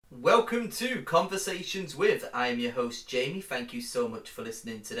Welcome to Conversations with. I am your host Jamie. Thank you so much for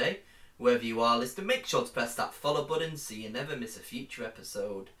listening today. Wherever you are listening, make sure to press that follow button so you never miss a future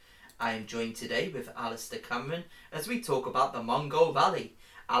episode. I am joined today with Alistair Cameron as we talk about the Mongol Valley.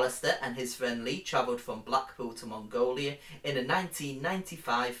 Alistair and his friend Lee travelled from Blackpool to Mongolia in a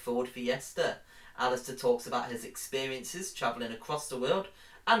 1995 Ford Fiesta. Alistair talks about his experiences travelling across the world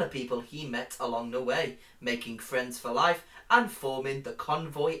and the people he met along the way, making friends for life and forming the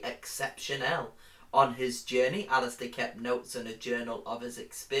Convoy Exceptionnel. On his journey, Alistair kept notes in a journal of his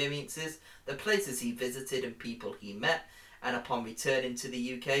experiences, the places he visited and people he met, and upon returning to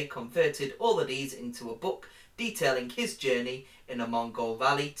the UK, converted all of these into a book detailing his journey in the Mongol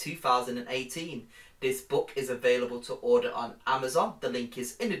Valley 2018. This book is available to order on Amazon. The link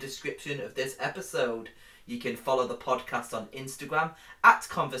is in the description of this episode. You can follow the podcast on Instagram at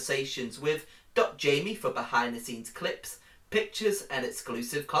conversationswith.jamie for behind the scenes clips, pictures and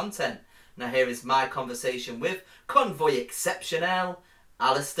exclusive content. Now here is my conversation with Convoy Exceptionnel,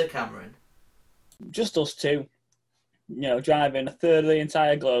 Alistair Cameron. Just us two, driving a third of the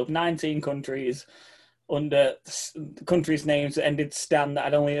entire globe, 19 countries, under countries' names that ended Stan that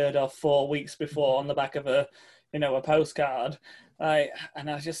I'd only heard of 4 weeks before on the back of a postcard.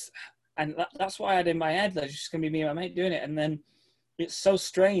 That's why I had in my head that it's just going to be me and my mate doing it. And then it's so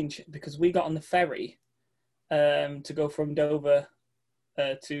strange because we got on the ferry to go from Dover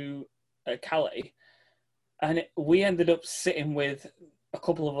to Calais, and we ended up sitting with a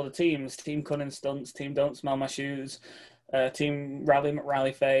couple of other teams: Team Cunning Stunts, Team Don't Smell My Shoes, Team Rally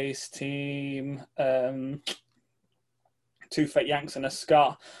McRally Face, Team Two Fat Yanks and a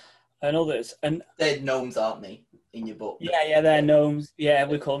Scot, and others. And they're gnomes, aren't they, in your book? Yeah, they're gnomes. Yeah,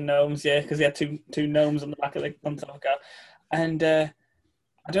 we call them gnomes. Yeah, because they had two gnomes on the back of the on top of the car. And I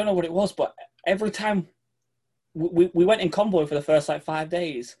don't know what it was, but every time we went in convoy for the first 5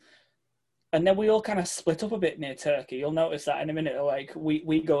 days, and then we all kind of split up a bit near Turkey. You'll notice that in a minute.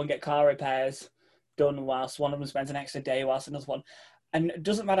 We go and get car repairs done whilst one of them spends an extra day whilst another one. And it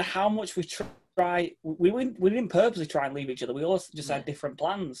doesn't matter how much we try. We didn't purposely try and leave each other. We all just had different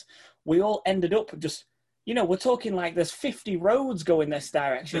plans. We all ended up just, we're talking like there's 50 roads going this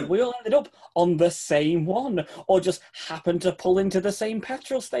direction. We all ended up on the same one, or just happened to pull into the same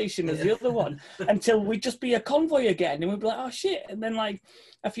petrol station as the other one, until we'd just be a convoy again. And we'd be like, oh shit. And then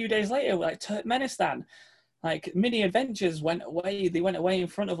a few days later, Turkmenistan, mini adventures went away. They went away in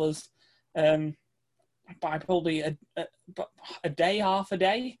front of us by probably a day, half a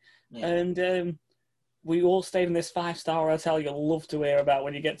day. Yeah. And we all stayed in this 5-star hotel you'll love to hear about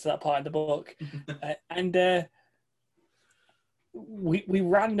when you get to that part of the book. We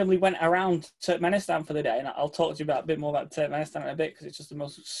randomly went around Turkmenistan for the day, and I'll talk to you about a bit more about Turkmenistan in a bit because it's just the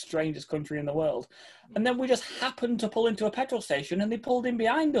most strangest country in the world. And then we just happened to pull into a petrol station, and they pulled in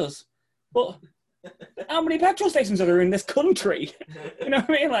behind us. But how many petrol stations are there in this country? You know what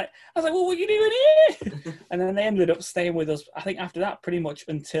I mean? I was like, well, what are you doing here? And then they ended up staying with us, I think, after that, pretty much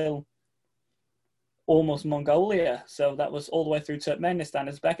until almost Mongolia. So that was all the way through Turkmenistan,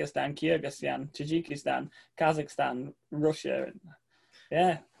 Uzbekistan, Kyrgyzstan, Tajikistan, Kazakhstan, Russia.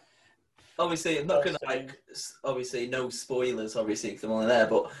 Yeah. Obviously, I'm not going to obviously no spoilers, obviously, because I'm only there,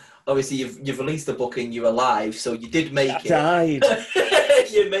 but obviously you've released the book and you're alive, so you did make it. I died.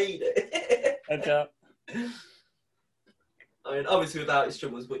 You made it. I died. I mean, obviously without its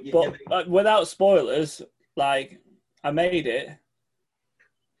troubles, but without spoilers, I made it.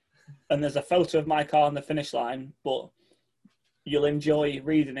 And there's a photo of my car on the finish line, but you'll enjoy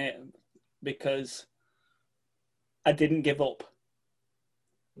reading it because I didn't give up.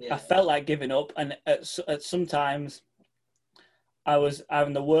 Yeah. I felt like giving up, and at sometimes I was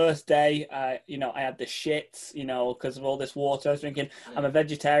having the worst day. I had the shits, because of all this water I was drinking. Yeah. I'm a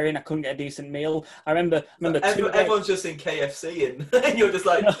vegetarian. I couldn't get a decent meal. I remember. Everyone's just in KFC, and you're just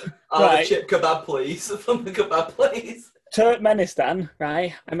like, right. A chip kebab, please. From the kebab, please. Turkmenistan,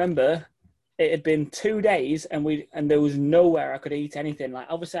 right? I remember it had been 2 days, and there was nowhere I could eat anything.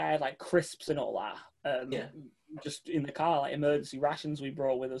 Obviously, I had crisps and all that. Just in the car, emergency rations we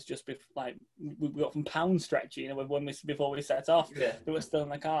brought with us. Just we got from Pound Stretch, before we set off. Yeah. They were still in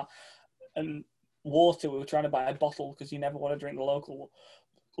the car, and water. We were trying to buy a bottle because you never want to drink the local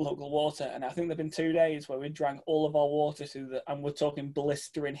water. And I think there've been 2 days where we drank all of our water and we're talking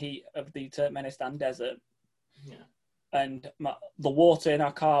blistering heat of the Turkmenistan desert. Yeah. And the water in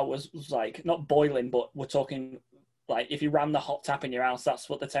our car was not boiling, but we're talking if you ran the hot tap in your house, that's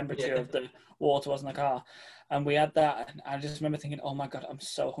what the temperature of the water was in the car. And we had that, and I just remember thinking, oh my God, I'm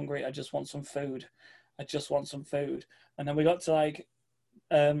so hungry. I just want some food. And then we got to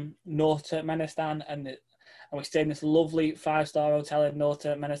North Turkmenistan, and we stayed in this lovely 5-star hotel in North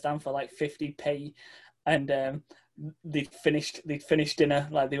Turkmenistan for like 50p, and they'd finished dinner.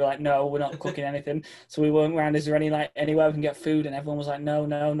 Like, they were like, no, we're not cooking anything. So we went around, is there anywhere we can get food? And everyone was like, no,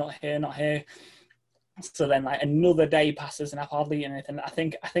 not here. So then, like, another day passes and I've hardly eaten anything. I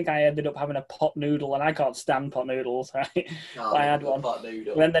think I ended up having a pot noodle, and I can't stand pot noodles, right? Oh, I had one. Pot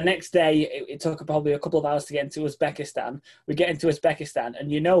noodle. Then the next day, it took probably a couple of hours to get into Uzbekistan. We get into Uzbekistan,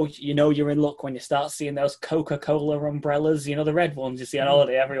 and you know you're in luck when you start seeing those Coca-Cola umbrellas, you know, the red ones you see on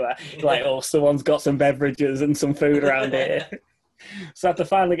holiday everywhere. You're like, oh, someone's got some beverages and some food around here. So after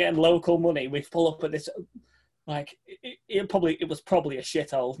finally getting local money, we pull up at this... Like, it was probably a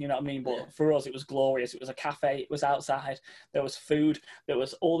shithole, you know what I mean? But for us, it was glorious. It was a cafe. It was outside. There was food. There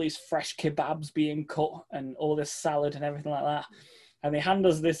was all these fresh kebabs being cut and all this salad and everything like that. And they hand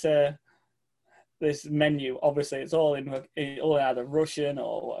us this this menu. Obviously, it's all in either Russian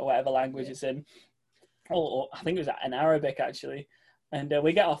or whatever language it's in. Or I think it was in Arabic, actually. And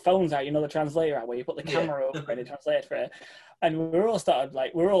we get our phones out, you know, the translator out where you put the camera over and it translates for it. And none of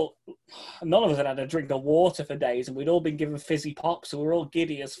us had had a drink of water for days, and we'd all been given fizzy pops, so we were all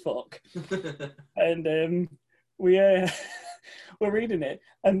giddy as fuck. And we're reading it,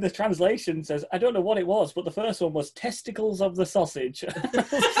 and the translation says, I don't know what it was, but the first one was testicles of the sausage.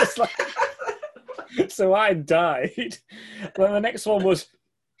 Just like, so I died. Then the next one was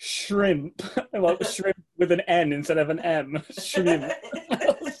shrimp. Well, shrimp with an N instead of an M. Shrimp.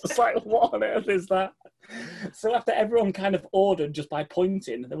 I was just like, what on earth is that? So after everyone kind of ordered just by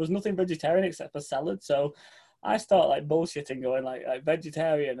pointing, there was nothing vegetarian except for salad. So I start like bullshitting, going like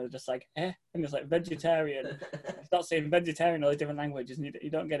vegetarian, and just like and it's like vegetarian. I start saying vegetarian in all these different languages, and you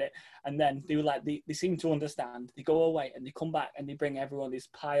don't get it. And then they were like, they seem to understand. They go away and they come back and they bring everyone these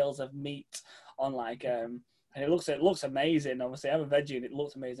piles of meat on like and it looks amazing. Obviously, I'm a veggie, and it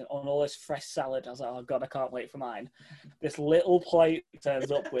looks amazing on all this fresh salad. I was like, oh god, I can't wait for mine. This little plate turns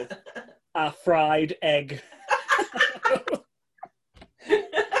up with a fried egg.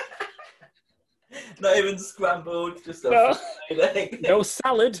 Not even scrambled, just a fried egg. No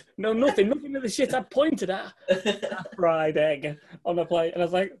salad, no nothing of the shit I pointed at. A fried egg on a plate, and I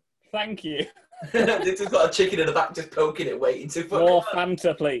was like, thank you. They just got a chicken in the back, just poking it, waiting to fuck. More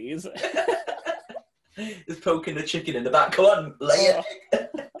Fanta, please. Just poking the chicken in the back. Come on, lay it. I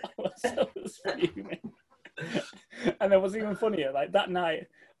was so fuming. And it was even funnier. Like that night,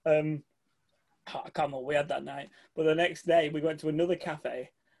 I can't remember what we had that night, but the next day we went to another cafe,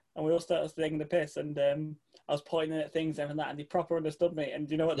 and we all started taking the piss, and I was pointing at things and that, and they proper understood me. And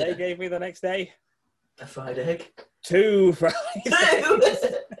do you know what they gave me the next day? A fried egg. 2 fried eggs.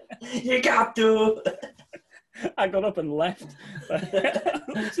 You got to. I got up and left.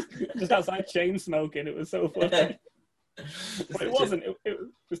 Just outside chain smoking. It was so funny. But it wasn't. It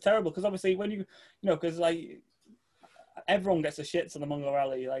was terrible, because obviously when you know, because like everyone gets the shits on the Mongol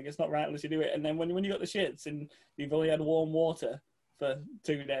rally. Like, it's not right unless you do it. And then when you got the shits and you've only had warm water for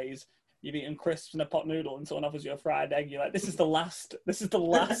 2 days, you've eaten crisps and a pot noodle, and someone offers you a fried egg, you're like, this is the last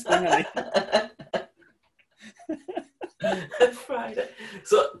thing I need. Friday.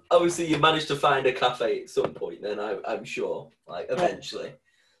 So obviously you managed to find a cafe at some point, then I'm sure, like eventually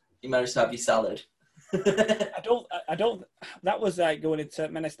you managed to have your salad. I don't. That was like going into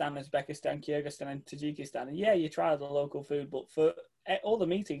Turkmenistan, Uzbekistan, Kyrgyzstan, and Tajikistan. And yeah, you try the local food, but for all the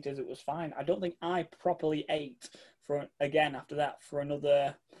meat eaters, it was fine. I don't think I properly ate after that for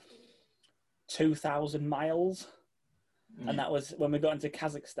another 2,000 miles, and that was when we got into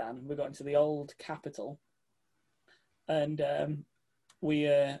Kazakhstan. We got into the old capital, and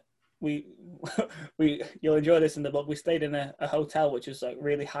you'll enjoy this in the book. We stayed in a hotel which was like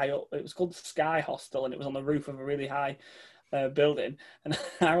really high up. It was called Sky Hostel, and it was on the roof of a really high building. And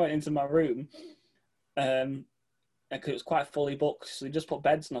I went into my room because it was quite fully booked, so they just put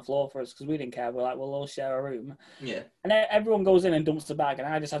beds on the floor for us because we didn't care. We're like, we'll all share a room. Yeah. And everyone goes in and dumps the bag, and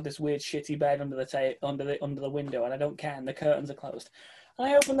I just have this weird shitty bed under the window, and I don't care, and the curtains are closed. And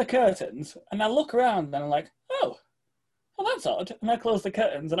I open the curtains and I look around, and I'm like, oh, that's odd. And I close the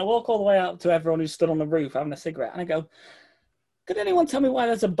curtains and I walk all the way out to everyone who's stood on the roof having a cigarette, and I go, could anyone tell me why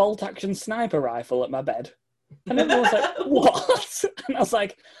there's a bolt-action sniper rifle at my bed? And everyone was like, what? And I was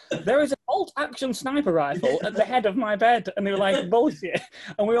like, there is a bolt-action sniper rifle at the head of my bed. And they were like, bullshit.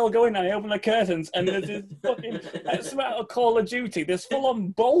 And we all go in and I open the curtains, and there's this fucking, it's about Call of Duty, this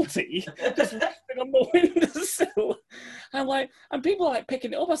full-on bolty just resting on the windowsill. And I'm like, and people are like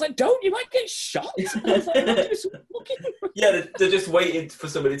picking it up. I was like, don't, you might get shot. And I was like, I'm just looking. Yeah, they're just waiting for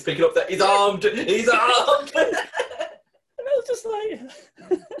somebody to pick it up. He's armed. He's armed. And I was just like...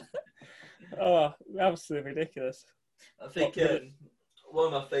 Oh, absolutely ridiculous. I think one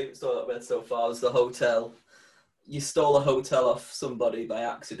of my favourite stories I've read so far was the hotel you stole a hotel off somebody by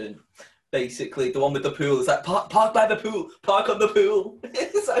accident. Basically, the one with the pool is like, park by the pool, park on the pool.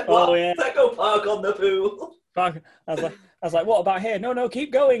 It's like, what? Oh, yeah. It's like, go park on the pool. I was like, what about here? No,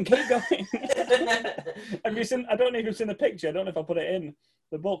 keep going. Have you seen? I don't know if you've seen the picture. I don't know if I put it in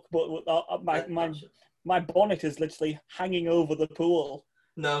the book, but my bonnet is literally hanging over the pool.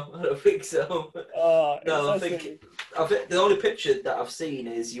 No, I don't think so. No, I think the only picture that I've seen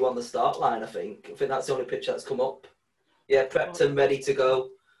is you on the start line. I think that's the only picture that's come up. Yeah, prepped and ready to go.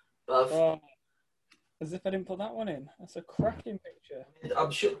 As if I didn't put that one in. That's a cracking picture.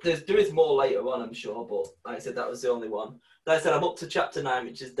 I'm sure there is more later on, I'm sure, but like I said, that was the only one. Like I said, I'm up to chapter 9,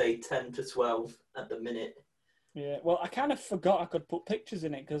 which is day 10 to 12 at the minute. Yeah, well, I kind of forgot I could put pictures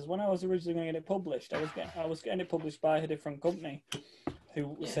in it because when I was originally going to get it published, I was getting it published by a different company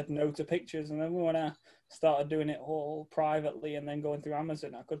who said no to pictures, and then when I started doing it all privately and then going through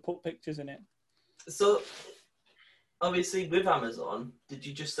Amazon, I could put pictures in it. So, obviously, with Amazon, did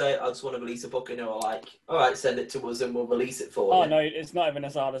you just say, I just want to release a book, and you're like, all right, send it to us and we'll release it for you? Oh, no, it's not even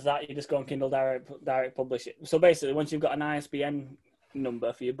as hard as that. You just go on Kindle Direct Publish it. So basically, once you've got an ISBN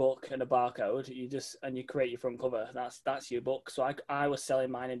number for your book and a barcode, you create your front cover, that's your book. So I was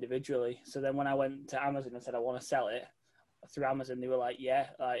selling mine individually. So then when I went to Amazon and said I want to sell it through Amazon, they were like, yeah,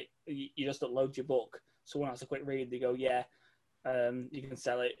 like you just upload your book. Someone has a quick read, they go, yeah. You can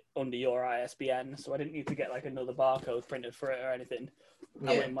sell it under your ISBN, so I didn't need to get like another barcode printed for it or anything.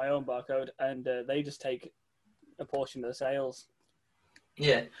 I went in my own barcode, and they just take a portion of the sales.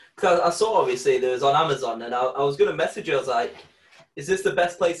 Yeah, because I saw obviously there was on Amazon, and I was going to message you. I was like, "Is this the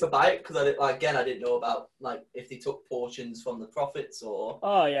best place to buy it?" Because I didn't know about like if they took portions from the profits or.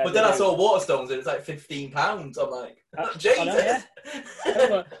 Oh yeah. But then I saw Waterstones, and it's like £15. I'm like, Jesus. I know, yeah.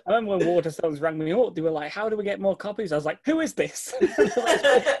 I remember when Waterstones rang me up. They were like, "How do we get more copies?" I was like, "Who is this?"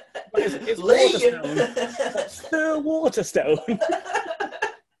 It's Waterstone. That's Sir Waterstone.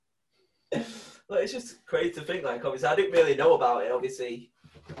 Like, it's just crazy to think. Like, obviously, I didn't really know about it. Obviously,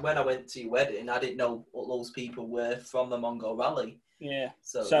 when I went to your wedding, I didn't know what those people were from the Mongol Rally. Yeah.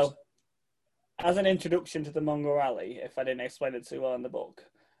 So as an introduction to the Mongol Rally, if I didn't explain it too well in the book,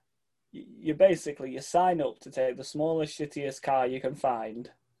 you sign up to take the smallest, shittiest car you can find.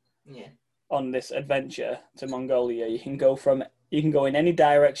 Yeah. On this adventure to Mongolia. You can go in any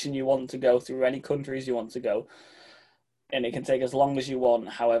direction you want to go, through any countries you want to go, and it can take as long as you want.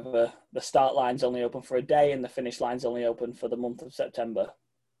 However, the start line's only open for a day and the finish line's only open for the month of September.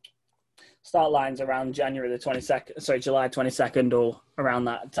 Start line's around July 22nd or around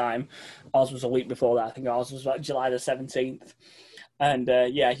that time. Ours was a week before that. I think ours was like July the 17th. And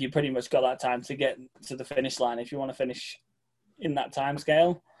you pretty much got that time to get to the finish line if you want to finish in that time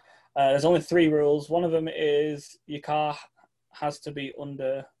scale. There's only 3 rules. One of them is your car has to be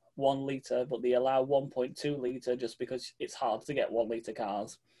under 1 litre, but they allow 1.2 litre just because it's hard to get 1 litre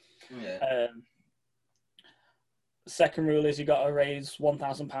cars. Yeah. Second rule is you got to raise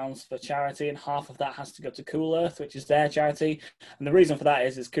 £1,000 for charity, and half of that has to go to Cool Earth, which is their charity. And the reason for that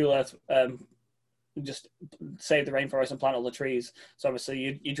is Cool Earth just save the rainforest and plant all the trees. So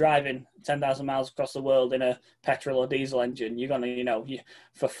obviously you're driving 10,000 miles across the world in a petrol or diesel engine. You're gonna,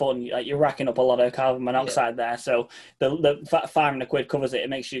 for fun, you're racking up a lot of carbon monoxide there. So the £500 covers it. It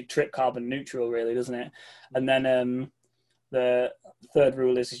makes you trip carbon neutral, really, doesn't it? And then the third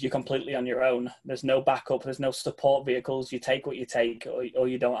rule is you're completely on your own. There's no backup. There's no support vehicles. You take what you take, or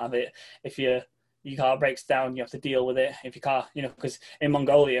you don't have it. If your car breaks down, you have to deal with it. If your car, because in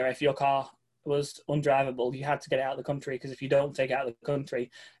Mongolia, if your car was undrivable, you had to get it out of the country, because if you don't take it out of the country,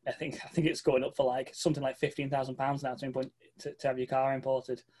 I think it's going up for like something like £15,000 now to have your car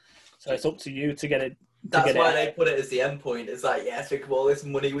imported. So it's up to you to get it. That's why they put it as the end point. It's like, think of all this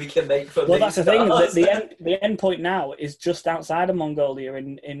money we can make from. Well, that's the thing. The end point now is just outside of Mongolia,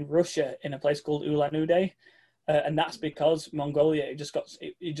 in Russia, in a place called Ulan-Ude, and that's because Mongolia it was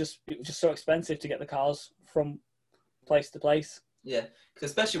just so expensive to get the cars from place to place. Yeah,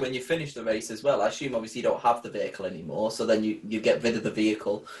 because especially when you finish the race as well, I assume obviously you don't have the vehicle anymore, so then you get rid of the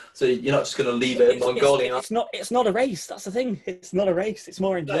vehicle. So you're not just going to leave it in Mongolia. It's not a race. That's the thing. It's not a race. It's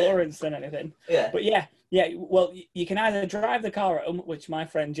more endurance than anything. Yeah. But yeah. Well, you can either drive the car at home, which my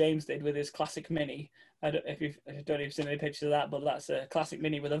friend James did with his classic Mini. I don't know if you've seen any pictures of that, but that's a classic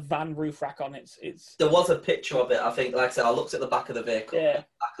Mini with a van roof rack on it. There was a picture of it. I think, like I said, I looked at the back of the vehicle,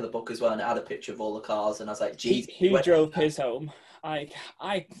 back of the book as well, and it had a picture of all the cars, and I was like, geez. He drove his home.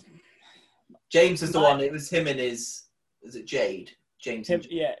 James is the one. It was him and is it Jade? James.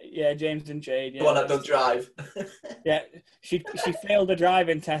 James and Jade. The one that don't drive. Yeah, she failed a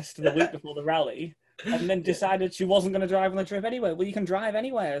driving test the week before the rally, and then decided she wasn't going to drive on the trip anyway. Well, you can drive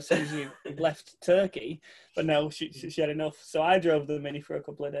anywhere as soon as you've left Turkey. But no, she had enough. So I drove the Mini for a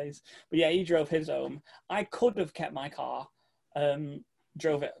couple of days. But yeah, he drove his home. I could have kept my car,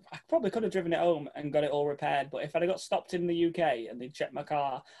 drove it. I probably could have driven it home and got it all repaired. But if I'd have got stopped in the UK and they'd checked my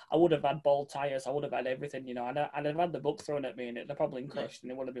car, I would have had bald tyres. I would have had everything, you know. I'd have had the book thrown at me and it'd have probably crushed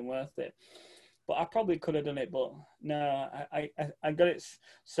and it would have been worth it. But I probably could have done it. But no, I got it.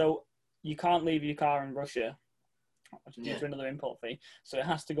 So you can't leave your car in Russia due to another import fee. So it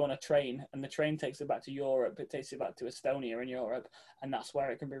has to go on a train, and the train takes it back to Europe. It takes it back to Estonia in Europe, and that's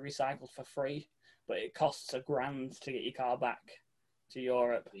where it can be recycled for free. But it costs $1,000 to get your car back to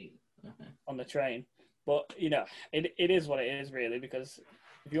Europe on the train. But, you know, it is what it is, really, because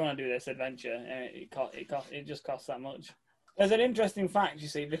if you want to do this adventure, it just costs that much. There's an interesting fact, you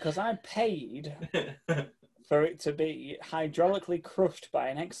see, because I paid for it to be hydraulically crushed by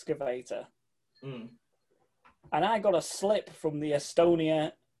an excavator. And I got a slip from the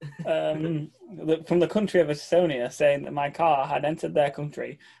Estonia, from the country of Estonia, saying that my car had entered their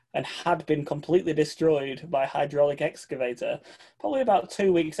country and had been completely destroyed by a hydraulic excavator, probably about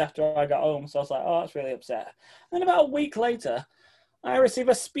 2 weeks after I got home. So I was like, oh, that's really upset. And then about a week later, I received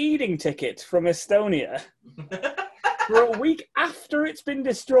a speeding ticket from Estonia for a week after it's been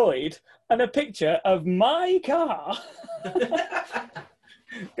destroyed, and a picture of my car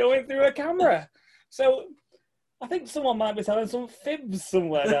going through a camera. So I think someone might be telling some fibs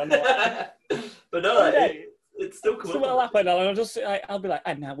somewhere down there. But no, it's still cool. So what'll happen? I'll be like,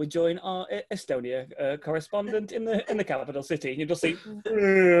 and now we join our Estonia correspondent in the capital city. You just see,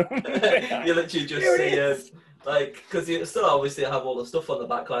 you literally just see, like, because you still obviously have all the stuff on the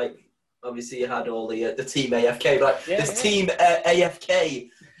back, like. Obviously, you had all the Team AFK, like Team AFK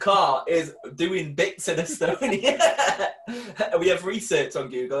car is doing bits in Estonia. We have research on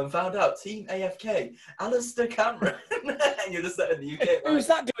Google and found out Team AFK, Alistair Cameron, and you're just there in the UK. Who's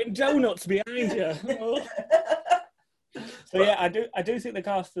that doing donuts behind you? So yeah, I do think the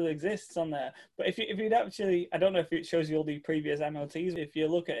car still exists on there. But if you'd actually, I don't know if it shows you all the previous MOTs. If you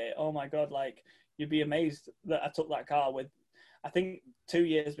look at it, oh my god, like you'd be amazed that I took that car with. I think 2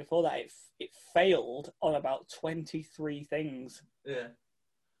 years before that, it failed on about 23 things. Yeah.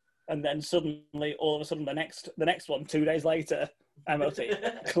 And then suddenly, all of a sudden, the next one, 2 days later, MOT,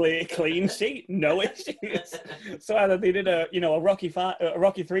 clean sheet, no issues. So either they did a Rocky 3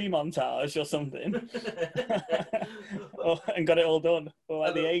 montage or something, and got it all done, or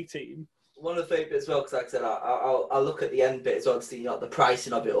like the A team. One of the favourite bits as well, because like I said, I'll look at the end bit as well to see the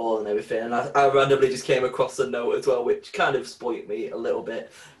pricing of it all and everything. And I randomly just came across a note as well, which kind of spoilt me a little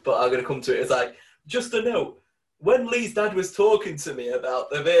bit. But I'm going to come to it. It's like, just a note. When Lee's dad was talking to me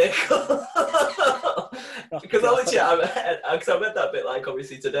about the vehicle, because I read that bit, like,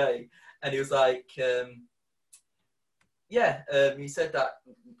 obviously today, and he was like, he said that,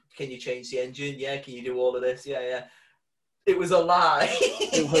 can you change the engine? Yeah, can you do all of this? Yeah. It was a lie.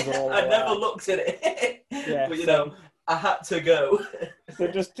 I never looked at it. Yeah, but, you know, I had to go. So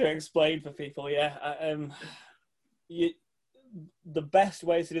just to explain for people, the best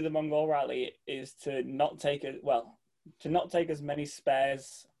way to do the Mongol Rally is to not take as many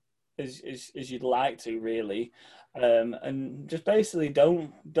spares as you'd like to, really, and just basically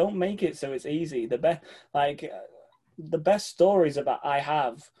don't make it so it's easy. The best stories about I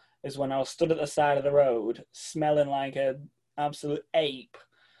have is when I was stood at the side of the road, smelling like an absolute ape,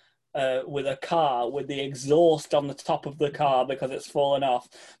 with a car with the exhaust on the top of the car because it's fallen off,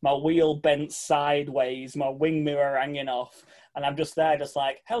 my wheel bent sideways, my wing mirror hanging off, and I'm just there, just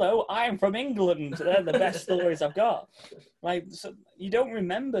like, hello, I'm from England. They're the best stories I've got. Like, so you don't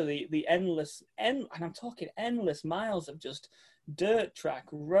remember the endless, and I'm talking endless miles of just dirt track,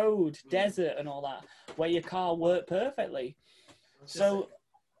 road, desert, and all that, where your car worked perfectly. So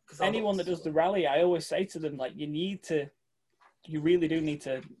anyone that does the rally, I always say to them, like, you really do need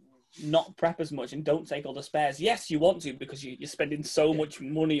to not prep as much and don't take all the spares. Yes, you want to, because you're spending so much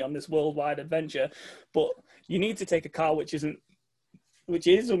money on this worldwide adventure, but you need to take a car which is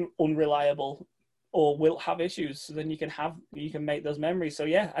unreliable or will have issues, so then you can make those memories. So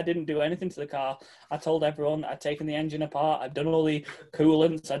yeah, I didn't do anything to the car. I told everyone I'd taken the engine apart, I'd done all the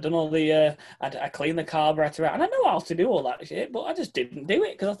coolants, I'd done all the I cleaned the carburetor out, and I know how to do all that shit, but I just didn't do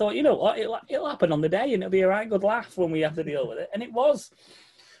it because I thought, you know what, it'll happen on the day and it'll be a right good laugh when we have to deal with it. And it was.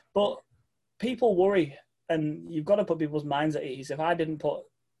 But people worry, and you've got to put people's minds at ease. If I didn't put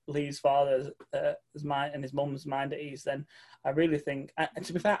Lee's father's mind and his mum's mind at ease, then I really think, and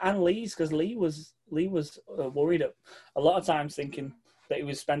to be fair, and Lee's, because Lee was worried a lot of times, thinking that he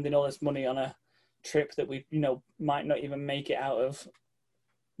was spending all this money on a trip that we might not even make it out of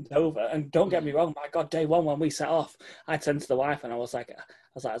Dover. And don't get me wrong, my God, day one when we set off, I turned to the wife and I was like,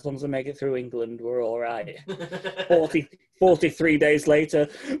 as long as I make it through England, we're all right. 43 days later,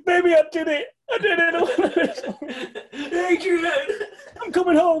 baby, I did it. Adrian! I'm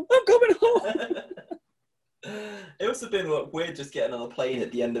coming home. It must have been weird just getting on a plane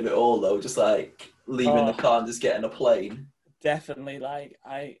at the end of it all, though, just like leaving the car and just getting a plane. Definitely, like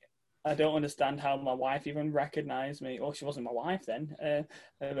I don't understand how my wife even recognised me. Well, she wasn't my wife then.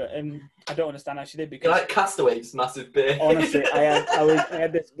 I don't understand how she did because you're like Castaway's massive beard. Honestly, I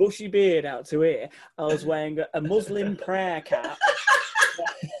had this bushy beard out to here. I was wearing a Muslim prayer cap.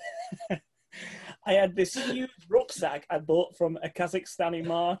 I had this huge rucksack I bought from a Kazakhstani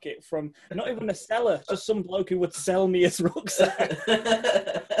market from not even a seller, just some bloke who would sell me his rucksack.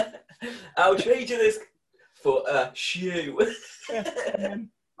 I'll trade you this for a shoe. And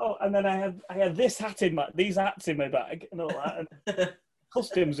then I had these hats in my bag and all that. And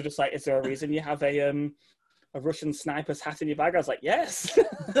customs were just like, "Is there a reason you have a Russian sniper's hat in your bag?" I was like, "Yes."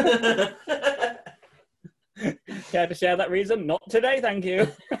 Care to share that reason? Not today, thank you.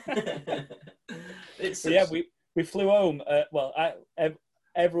 Yeah, we flew home.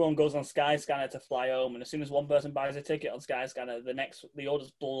 Everyone goes on Skyscanner to fly home, and as soon as one person buys a ticket on Skyscanner, the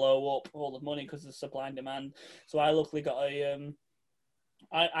orders blow up all the money because of supply and demand. So I luckily got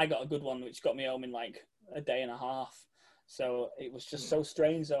I got a good one, which got me home in like a day and a half. So it was just so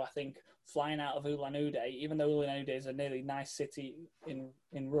strange, though. I think flying out of Ulan-Ude, even though Ulan-Ude is a really nice city in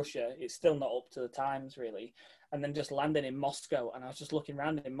Russia, it's still not up to the times, really. And then just landing in Moscow, and I was just looking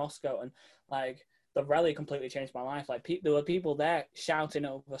around in Moscow, and like the rally completely changed my life. Like there were people there shouting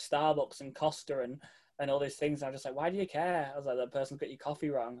over Starbucks and Costa and all these things. And I was just like, why do you care? I was like, that person's got your coffee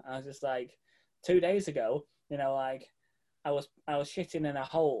wrong. And I was just like, 2 days ago, like I was shitting in a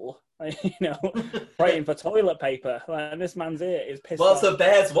hole, praying for toilet paper. And this man's here is pissed off. The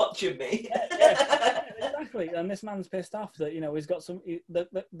bear's watching me. Yeah, exactly. And this man's pissed off that he's got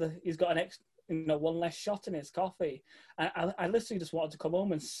he's got an one less shot in his coffee. I literally just wanted to come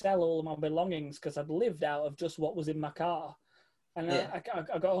home and sell all of my belongings because I'd lived out of just what was in my car. And I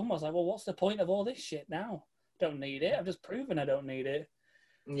got home. I was like, well, what's the point of all this shit now? Don't need it. I've just proven I don't need it.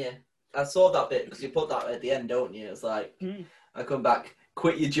 Yeah. I saw that bit because you put that at the end, don't you? It's like, I come back,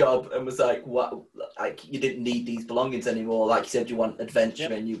 quit your job, and was like, what? Like, you didn't need these belongings anymore. Like you said, you want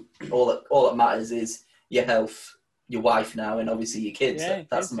adventure, and all that matters is your health, your wife now, and obviously your kids.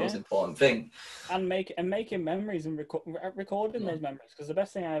 That's the most important thing. And making memories and recording those memories. Because the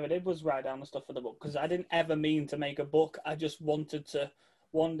best thing I ever did was write down the stuff for the book. Because I didn't ever mean to make a book. I just wanted to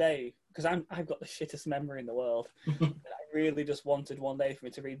one day. Because I've got the shittest memory in the world. I really just wanted one day for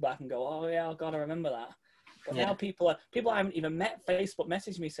me to read back and go, oh yeah, God, I remember that. But now people I haven't even met Facebook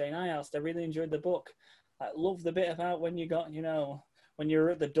message me saying, hi, Alistair, I really enjoyed the book. I love the bit about when you got, when you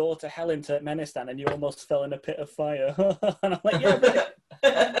were at the door to hell in Turkmenistan and you almost fell in a pit of fire. And I'm like, yeah,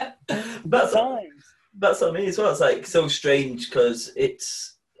 that's times. That's what I mean as well. It's like so strange because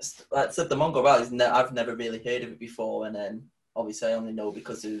it's like I said, the Mongol rallies. I've never really heard of it before, and then obviously I only know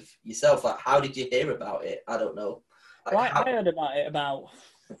because of yourself. Like, how did you hear about it? I don't know. Like, I heard about it about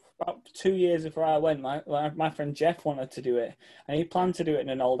 2 years before I went. My friend Jeff wanted to do it, and he planned to do it in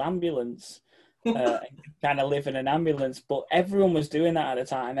an old ambulance. Kind of live in an ambulance, but everyone was doing that at the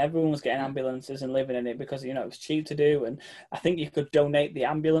time. Everyone was getting ambulances and living in it because it was cheap to do, and I think you could donate the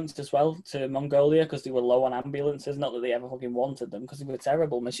ambulance as well to Mongolia because they were low on ambulances. Not that they ever fucking wanted them because they were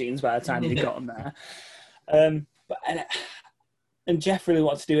terrible machines by the time you got them there. And Jeff really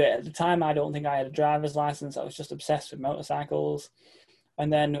wanted to do it at the time. I don't think I had a driver's license. I was just obsessed with motorcycles,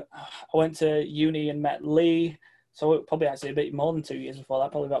 and then I went to uni and met Lee. So probably actually a bit more than 2 years before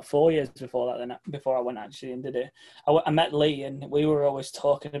that, probably about 4 years before that, then before I went actually and did it. I met Lee and we were always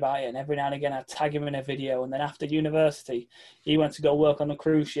talking about it, and every now and again I'd tag him in a video. And then after university, he went to go work on the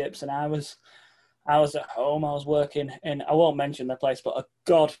cruise ships, and I was at home. I was working in, I won't mention the place, but a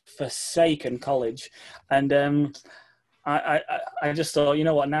godforsaken college. And I just thought, you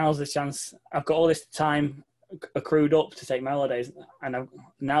know what, now's the chance. I've got all this time accrued up to take my holidays, and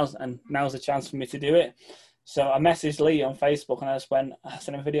now's the chance for me to do it. So I messaged Lee on Facebook and I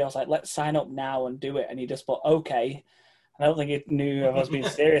sent him a video. I was like, let's sign up now and do it. And he just put, okay. I don't think he knew I was being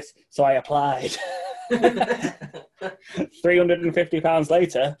serious. So I applied. £350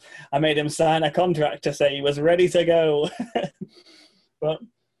 later, I made him sign a contract to say he was ready to go. but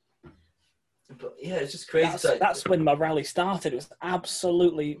yeah, it's just crazy. That's when my rally started. It was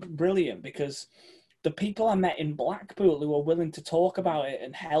absolutely brilliant because the people I met in Blackpool who were willing to talk about it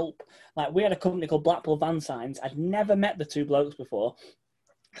and help. Like, we had a company called Blackpool Van Signs. I'd never met the two blokes before.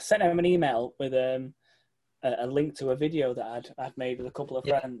 I sent them an email with a link to a video that I'd made with a couple of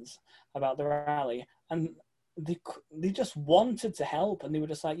friends about the rally, and they just wanted to help, and they were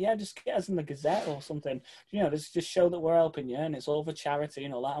just like, yeah, just get us in the Gazette or something, just show that we're helping you, and it's all for charity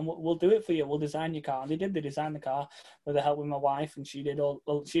and all that, and we'll do it for you. We'll design your car. And they designed the car with the help with my wife, and she did all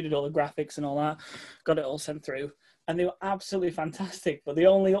the graphics and all that, got it all sent through, and they were absolutely fantastic. But the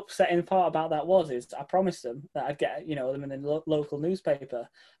only upsetting part about that is I promised them that I'd get them in the local newspaper,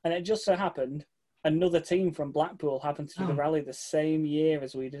 and it just so happened another team from Blackpool happened to do the rally the same year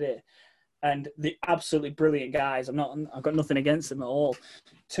as we did it. And the absolutely brilliant guys, I've got nothing against them at all.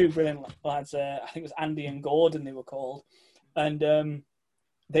 Two brilliant lads, I think it was Andy and Gordon they were called. And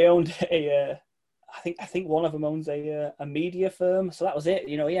they owned I think one of them owns a media firm. So that was it.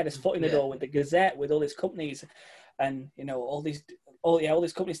 He had his foot in the door with the Gazette, with all these companies and, all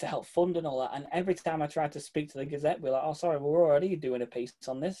these companies to help fund and all that. And every time I tried to speak to the Gazette, we're like, oh, sorry, we're already doing a piece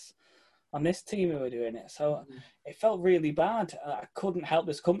on this team who were doing it. So it felt really bad. I couldn't help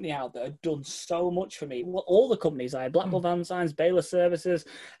this company out that had done so much for me. Well, all the companies I had, Blackpool Van Signs, Baylor Services,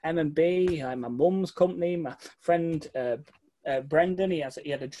 M&B, my mum's company, my friend Brendan, he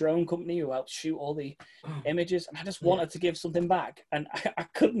had a drone company who helped shoot all the images, and I just wanted to give something back, and I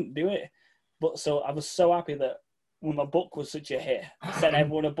couldn't do it. But so I was so happy that when my book was such a hit, I sent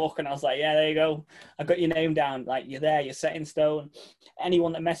everyone a book, and I was like, yeah, there you go. I got your name down. Like, you're there, you're set in stone.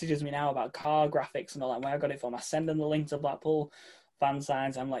 Anyone that messages me now about car graphics and all that, where I got it from, I send them the link to Blackpool Fan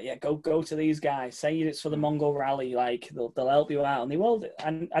Signs. I'm like, yeah, go to these guys. Say it's for the Mongol Rally. Like, they'll help you out. And they will.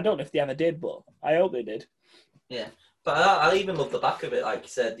 And I don't know if they ever did, but I hope they did. Yeah. But I even love the back of it. Like you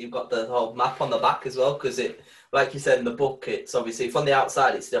said, you've got the whole map on the back as well, because it, like you said in the book, it's obviously from the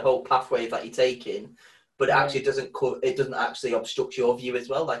outside, it's the whole pathway that you're taking. But it actually doesn't actually obstruct your view as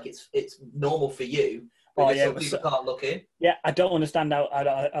well. Like it's normal for you, but some people can't look in. Yeah, I don't understand how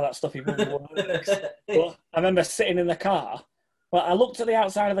that stuff even works. But I remember sitting in the car. Well, I looked at the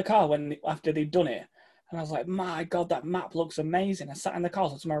outside of the car after they'd done it, and I was like, "My God, that map looks amazing." I sat in the car,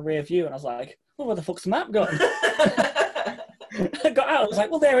 looked to my rear view, and I was like, "Oh, where the fuck's the map gone?" I got out. I was like,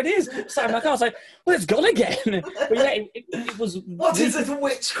 "Well, there it is." Sat in my car. I was like, "Well, it's gone again." But yeah, it was. What is it,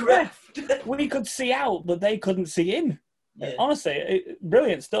 witchcraft? We could see out, but they couldn't see in. Yeah. Honestly,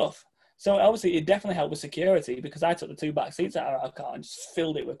 brilliant stuff. So obviously, it definitely helped with security, because I took the 2 back seats out of our car and just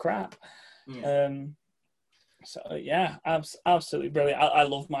filled it with crap. So yeah, absolutely brilliant. I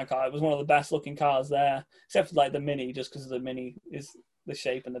love my car. It was one of the best looking cars there, except for like the Mini, just because the Mini is the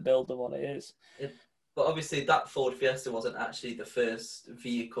shape and the build of what it is. But obviously, that Ford Fiesta wasn't actually the first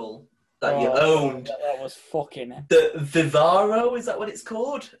vehicle that you owned. That was fucking... The Vivaro, is that what it's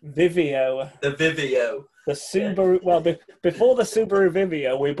called? Vivio. The Vivio. The Subaru... Yeah. Well, before the Subaru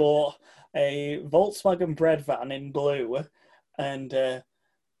Vivio, we bought a Volkswagen bread van in blue, and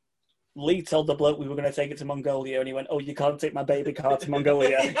Lee told the bloke we were going to take it to Mongolia, and he went, "Oh, you can't take my baby car to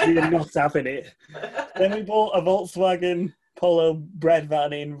Mongolia. You're not having it." Then we bought a Volkswagen Polo bread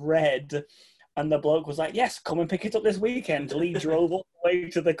van in red, and the bloke was like, "Yes, come and pick it up this weekend." Lee drove all the way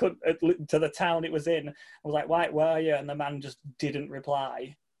to the town it was in. I was like, "Why, where are you?" And the man just didn't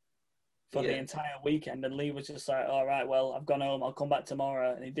reply for the entire weekend. And Lee was just like, "All right, well, I've gone home. I'll come back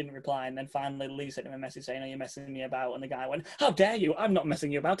tomorrow." And he didn't reply. And then finally, Lee sent him a message saying, "Are you messing me about?" And the guy went, "How dare you? I'm not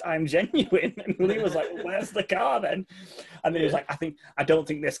messing you about. I'm genuine." And Lee was like, "Well, where's the car then?" And then he was like, I don't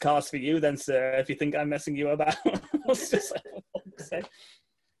think this car's for you then, sir, if you think I'm messing you about." I was just like, for fuck's sake.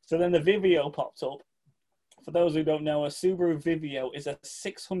 So then the Vivio popped up. For those who don't know, a Subaru Vivio is a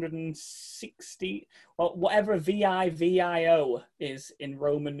 660, well, whatever VIO is in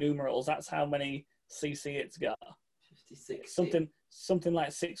Roman numerals. That's how many cc it's got. 56. Something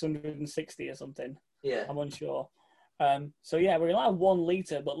like 660 or something. Yeah. I'm unsure. So yeah, we're allowed 1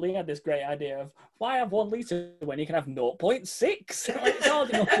 litre, but Lee had this great idea of, why have 1 litre when you can have 0.6? Like, it's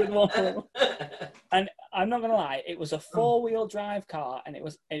hard enough with 1. And I'm not gonna lie, it was a 4-wheel drive car, and it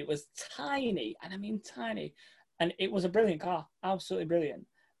was tiny, and I mean tiny, and it was a brilliant car, absolutely brilliant.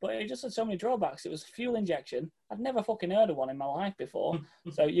 But it just had so many drawbacks. It was fuel injection. I'd never fucking heard of one in my life before,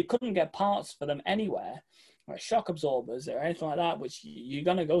 so you couldn't get parts for them anywhere. Or shock absorbers or anything like that, which you're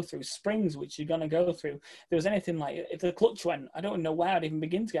going to go through, springs, which you're going to go through. If there was anything like, if the clutch went, I don't know where I'd even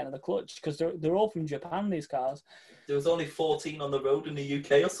begin to get into the clutch, because they're all from Japan, these cars. There was only 14 on the road in the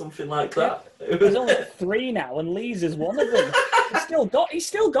UK or something like that. There's only 3 now, and Lee's is one of them. He's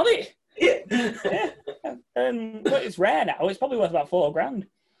still got it. Yeah. But it's rare now. It's probably worth about $4,000.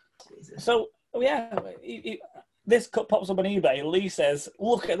 Jesus. So, yeah, this pops up on eBay. Lee says,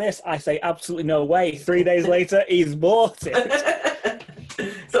 "Look at this." I say, "Absolutely no way." 3 days later, he's bought it.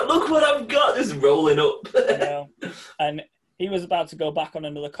 So look what I've got, just rolling up. And he was about to go back on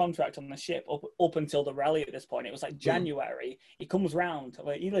another contract on the ship up until the rally at this point. It was like January. He comes round.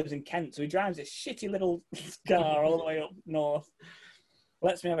 Well, he lives in Kent, so he drives this shitty little car all the way up north.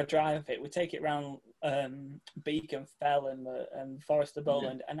 Lets me have a drive of it. We take it round Beacon Fell and Forester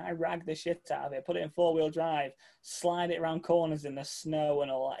Bowland, and I rag the shit out of it, put it in 4-wheel drive, slide it around corners in the snow and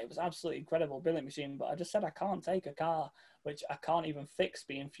all that. It was absolutely incredible, brilliant machine. But I just said I can't take a car, which I can't even fix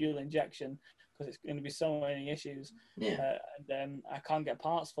being fuel injection, because it's going to be so many issues. And I can't get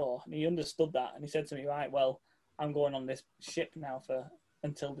parts for. And he understood that, and he said to me, right, well, I'm going on this ship now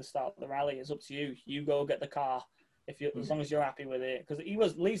until the start of the rally. It's up to you. You go get the car. As long as you're happy with it, because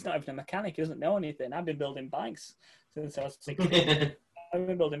Lee's not even a mechanic, he doesn't know anything. I've been building bikes since I was 16. I've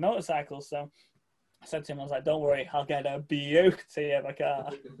been building motorcycles, so I said to him, I was like, don't worry, I'll get a beauty of a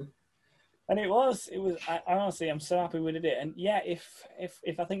car. And it was. I honestly, I'm so happy we did it. And yeah, if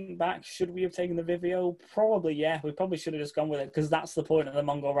I think back, should we have taken the Vivio? Probably, yeah. We probably should have just gone with it, because that's the point of the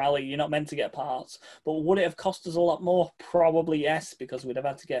Mongol Rally. You're not meant to get parts. But would it have cost us a lot more? Probably yes, because we'd have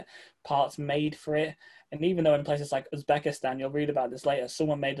had to get parts made for it. And even though in places like Uzbekistan, you'll read about this later,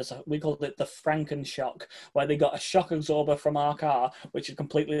 someone made us, we called it the Frankenshock, where they got a shock absorber from our car, which is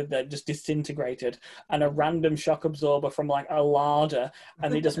completely just disintegrated, and a random shock absorber from like a larder,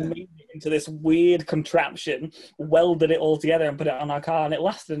 and they just made it into this weird contraption, welded it all together and put it on our car, and it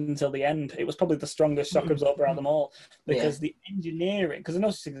lasted until the end. It was probably the strongest shock absorber out of them all, because the engineering, because I know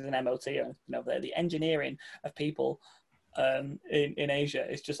it's an MOT or anything over there, the engineering of people in Asia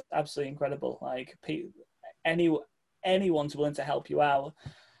is just absolutely incredible. Like anyone's willing to help you out,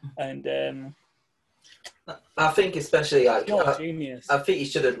 and I think especially like genius. I think you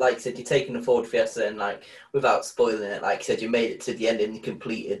should have, like said, you're taking the Ford Fiesta and like without spoiling it, like you said, you made it to the end and you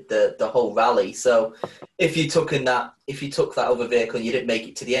completed the whole rally. So if you took that other vehicle and you didn't make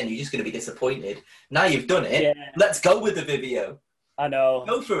it to the end, you're just going to be disappointed. Now you've done it. Yeah. Let's go with the Vivio. I know.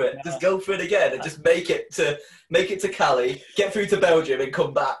 Go for it. Just go for it again and just make it to Cali, get through to Belgium and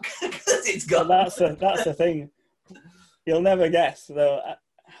come back, because it's gone. That's the thing. You'll never guess though.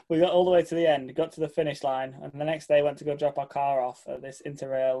 We got all the way to the end, got to the finish line, and the next day went to go drop our car off at this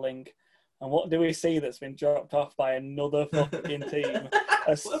Interrail link. And what do we see that's been dropped off by another fucking team?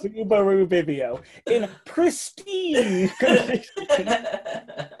 A Subaru Vivio in pristine condition,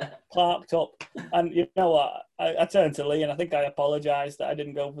 parked up. And you know what? I turned to Lee and I think I apologised that I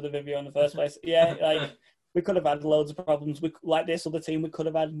didn't go for the Vivio in the first place. Yeah, like we could have had loads of problems. Like this other team, we could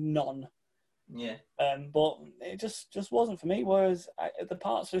have had none. Yeah. But it just wasn't for me. Whereas the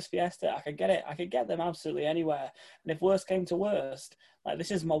parts for this Fiesta, I could get it. I could get them absolutely anywhere. And if worst came to worst, like this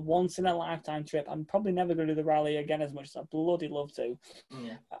is my once in a lifetime trip. I'm probably never going to do the rally again as much as I bloody love to.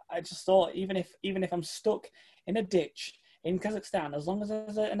 Yeah. I just thought even if I'm stuck in a ditch in Kazakhstan, as long as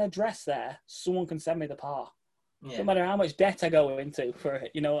there's an address there, someone can send me the part. Yeah. No matter how much debt I go into for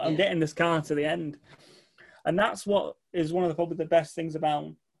it, I'm getting this car to the end. And that's what is one of probably the best things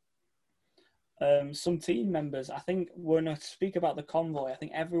about some team members. I think when I speak about the convoy, I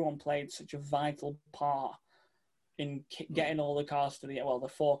think everyone played such a vital part in getting all the cars to the end. Well, the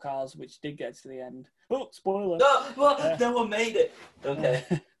 4 cars which did get to the end. Oh, spoiler! No one made it. Okay.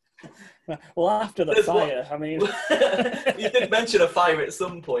 Well, after the fire, I mean... You did mention a fire at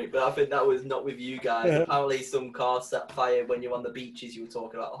some point, but I think that was not with you guys. Yeah. Apparently some cars set fire when you're on the beaches. You were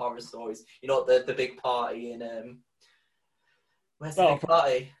talking about horror stories. The big party in... Where's the big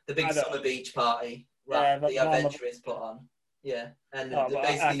party? The big summer beach party. Right, the Adventurers put on. Yeah. And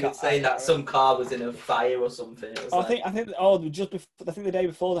basically you were saying that some car was in a fire or something. I think the day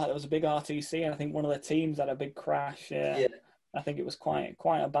before that there was a big RTC, and I think one of the teams had a big crash. Yeah. I think it was quite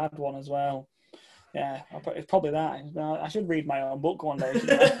a bad one as well. Yeah, it's probably that. I should read my own book one day.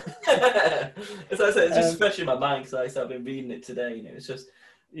 As I said, it's just fresh in my mind because I've been reading it today. It's just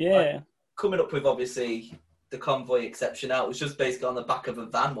coming up with obviously the convoy exception out. It was just basically on the back of a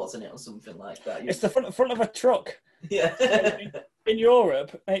van, wasn't it, or something like that? It's the front of a truck. Yeah. In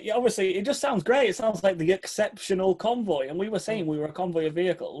Europe, obviously, it just sounds great. It sounds like the exceptional convoy, and we were saying we were a convoy of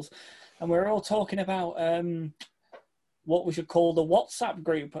vehicles, and we were all talking about what we should call the WhatsApp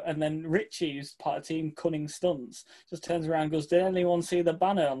group. And then Richie, who's part of Team Cunning Stunts, just turns around and goes, did anyone see the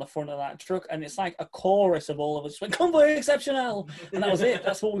banner on the front of that truck? And it's like a chorus of all of us went, Convoy Exceptional! And that was it.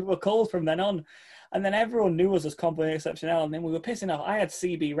 That's what we were called from then on. And then everyone knew us as Convoy Exceptional. And then we were pissing off. I had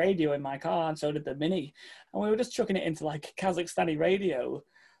CB radio in my car, and so did the Mini. And we were just chucking it into like Kazakhstani radio.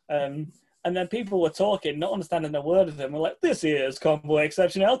 And then people were talking, not understanding a word of them. We're like, this is Convoy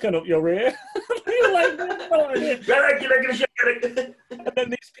Exceptional, come up your rear. We were like, And then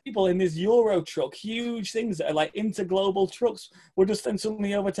these people in this Euro truck, huge things that are like interglobal trucks, were just then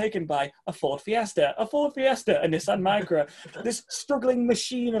suddenly overtaken by a Ford Fiesta, a Nissan Micra, this struggling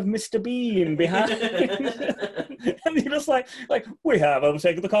machine of Mr. Bean behind. And you're just like, we have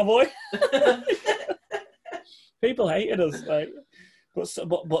overtaken the convoy. People hated us,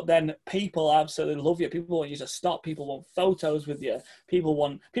 but then people absolutely love you. People want you to stop. People want photos with you. People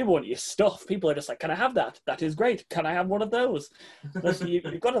want your stuff. People are just like, can I have that? That is great. Can I have one of those?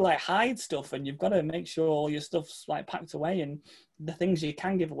 You've got to like hide stuff, and you've got to make sure all your stuff's like packed away. And the things you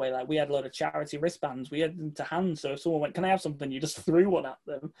can give away, like we had a load of charity wristbands. We had them to hand, so if someone went, "Can I have something?" you just threw one at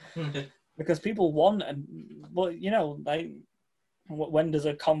them because people want. But like. When does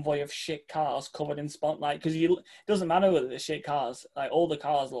a convoy of shit cars covered in spotlight? Because it doesn't matter whether they're shit cars. Like all the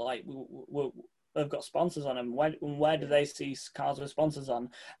cars, like have got sponsors on them. Where do they see cars with sponsors on?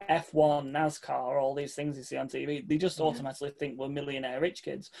 F1, NASCAR, all these things you see on TV. They just automatically think we're millionaire rich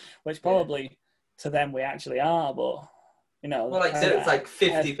kids, which probably to them we actually are. But well, like I said, it's like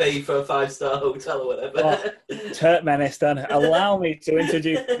 50p for a 5-star hotel or whatever. Turkmenistan, allow me to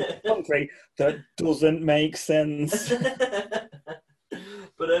introduce a country that doesn't make sense.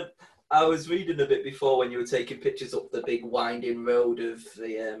 But I was reading a bit before when you were taking pictures up the big winding road of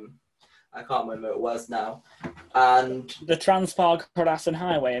the I can't remember what it was now, and the Trans-Khorassan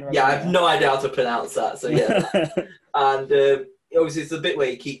Highway in Romania. Yeah, I have no idea how to pronounce that. So yeah, and obviously it's the bit where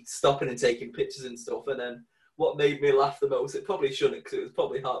you keep stopping and taking pictures and stuff. And then what made me laugh the most, it probably shouldn't because it was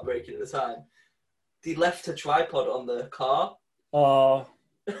probably heartbreaking at the time. They left a tripod on the car. Oh.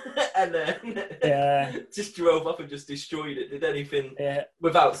 And then just drove off and just destroyed it. Did anything,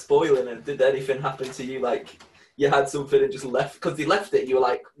 without spoiling it, did anything happen to you? Like you had something and just left? Because they left it, you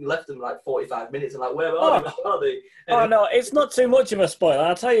left them like 45 minutes and like, where are they? Oh no, it's not too much of a spoiler.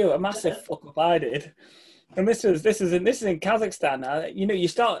 I'll tell you a massive fuck up I did. And this is in Kazakhstan. You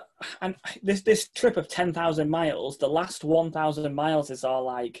start, and this trip of 10,000 miles, the last 1,000 miles is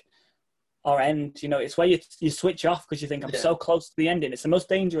our end. It's where you switch off because you think I'm so close to the ending. It's the most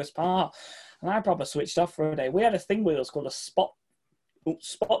dangerous part. And I probably switched off for a day. We had a thing with us called a spot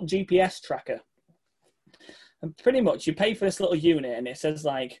GPS tracker. And pretty much you pay for this little unit and it says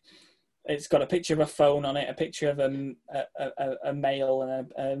it's got a picture of a phone on it, a picture of a mail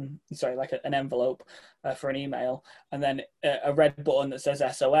and an envelope for an email, and then a red button that says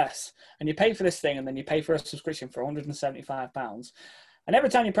SOS. And you pay for this thing, and then you pay for a subscription for £175. And every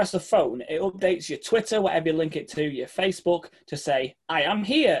time you press the phone, it updates your Twitter, whatever you link it to, your Facebook, to say, I am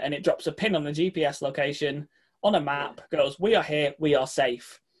here. And it drops a pin on the GPS location on a map, goes, we are here, we are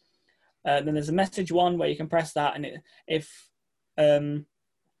safe. Then there's a message one where you can press that. And if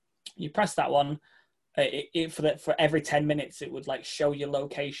you press that one, for every 10 minutes, it would show your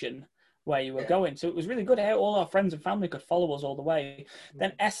location where you were going. So it was really good. All our friends and family could follow us all the way.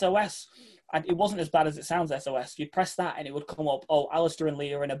 Then SOS, and it wasn't as bad as it sounds, SOS. You'd press that and it would come up, oh, Alistair and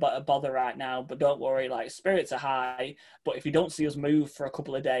Lee are in a bit of bother right now, but don't worry, spirits are high. But if you don't see us move for a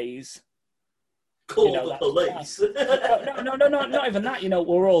couple of days, call the police. No, not even that.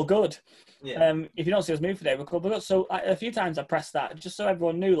 We're all good. Yeah. If you don't see us move today, we're cool. But so a few times I pressed that just so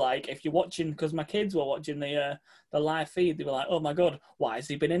everyone knew, if you're watching, because my kids were watching the live feed, they were like, "Oh my god, why has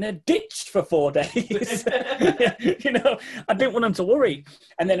he been in a ditch for 4 days?" I didn't want them to worry.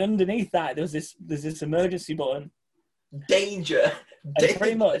 And then underneath that, there's this emergency button. Danger. And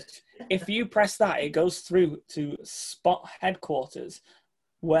pretty much, if you press that, it goes through to Spot headquarters,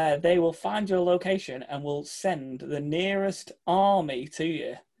 where they will find your location and will send the nearest army to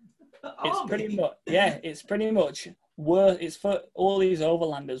you. It's pretty much worse. It's for all these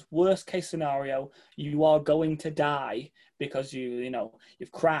overlanders. Worst case scenario, you are going to die because you've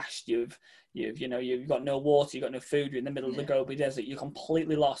crashed. You've got no water. You've got no food. You're in the middle of the Gobi Desert. You're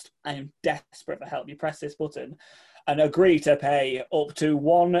completely lost. I am desperate for help. You press this button and agree to pay up to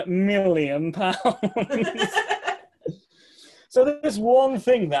 £1 million. So there's one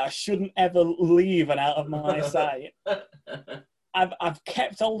thing that I shouldn't ever leave and out of my sight. I've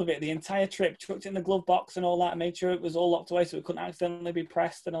kept hold of it the entire trip, chucked it in the glove box and all that, made sure it was all locked away so it couldn't accidentally be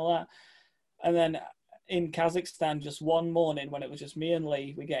pressed and all that. And then in Kazakhstan, just one morning when it was just me and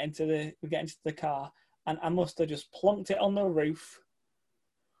Lee, we get into the car, and I must have just plonked it on the roof,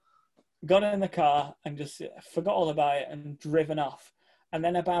 got in the car and just forgot all about it and driven off. And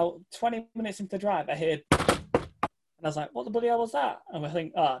then about 20 minutes into the drive, I heard, and I was like, what the bloody hell was that? And I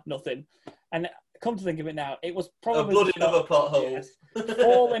think, nothing. And come to think of it now, it was probably a bloody another pothole.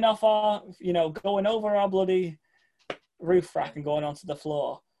 Falling off our, going over our bloody roof rack and going onto the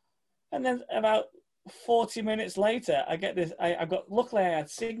floor. And then about 40 minutes later, I get this. Luckily, I had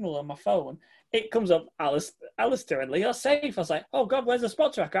signal on my phone. It comes up, Alistair and Lee are safe. I was like, oh God, where's the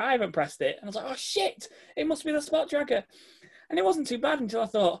spot tracker? I haven't pressed it. And I was like, oh shit, it must be the spot tracker. And it wasn't too bad until I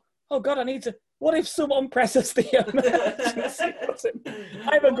thought, oh God, I need to. What if someone presses the emergency button?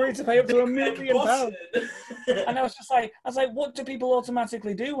 I've agreed to pay up to £1 million. And I was like, what do people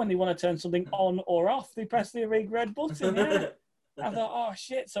automatically do when they want to turn something on or off? They press the big red button. Yeah. I thought, oh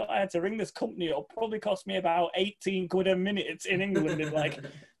shit! So I had to ring this company up. Probably cost me about 18 quid a minute in England. And like,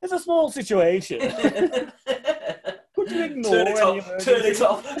 it's a small situation. Could you ignore turn it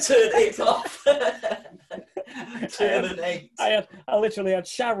off. Turn an 8. I literally had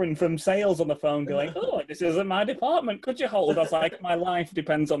Sharon from sales on the phone going, oh, this isn't my department. Could you hold? I was like, my life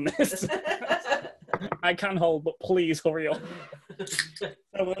depends on this. I can hold, but please hurry up.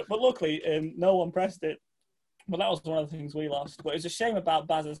 But luckily, no one pressed it. But that was one of the things we lost. But it's a shame about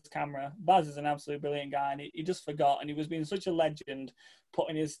Baz's camera. Baz is an absolute brilliant guy, and he just forgot. And he was being such a legend,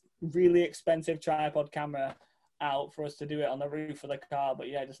 putting his really expensive tripod camera out for us to do it on the roof of the car. But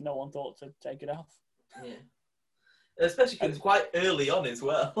yeah, just no one thought to take it off. Yeah. Especially because it's quite early on as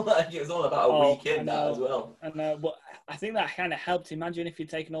well. Like, it was all about a week in that as well. I know, but I think that kind of helped. Imagine if you'd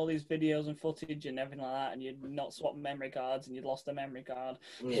taken all these videos and footage and everything like that, and you'd not swapped memory cards and you'd lost a memory card.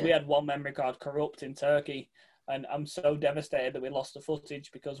 Yeah. We had one memory card corrupt in Turkey. And I'm so devastated that we lost the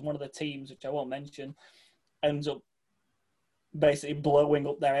footage because one of the teams, which I won't mention, ends up basically blowing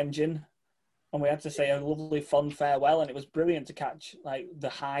up their engine. And we had to say a lovely, fond farewell. And it was brilliant to catch like the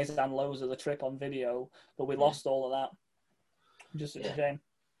highs and lows of the trip on video. But we lost all of that. Just a shame.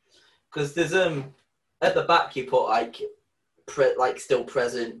 Because there's at the back you put like still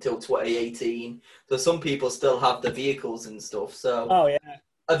present till 2018. So some people still have the vehicles and stuff. So oh yeah.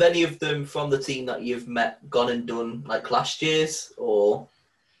 Have any of them from the team that you've met gone and done like last year's, or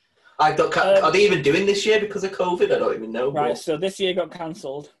are they even doing this year because of COVID? I don't even know. Right, so this year got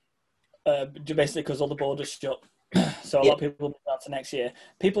cancelled, basically because all the borders shut. So a lot of people moved out to next year.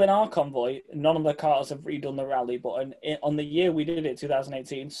 People in our convoy, none of the cars have redone the rally, but on the year we did it,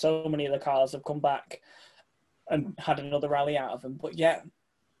 2018, so many of the cars have come back and had another rally out of them. But yeah.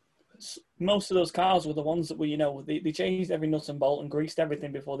 Most of those cars were the ones that were, they changed every nut and bolt and greased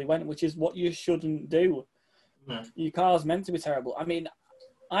everything before they went, which is what you shouldn't do. Yeah. Your car's meant to be terrible. I mean,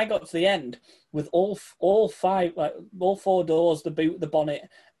 I got to the end with all 4 doors, the boot, the bonnet,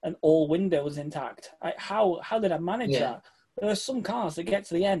 and all windows intact. How did I manage that? There are some cars that get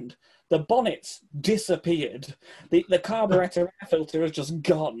to the end, the bonnets disappeared, the carburetor air filter has just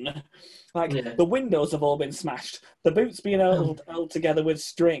gone. The windows have all been smashed. The boot's been held together with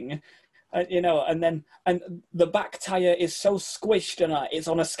string, and the back tire is so squished and it's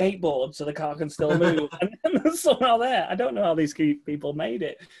on a skateboard, so the car can still move. And there's somehow there. I don't know how these people made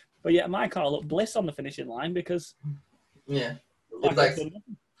it, but yeah, my car looked bliss on the finishing line because like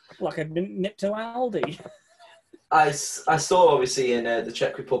I'd been nipped to Aldi. I saw obviously in the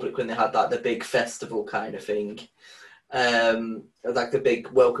Czech Republic when they had the big festival kind of thing. Like the big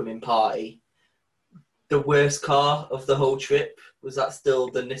welcoming party. The worst car of the whole trip, was that still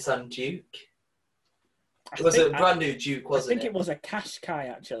the Nissan Duke? It was a brand new Duke, wasn't it? I think it was a Qashqai,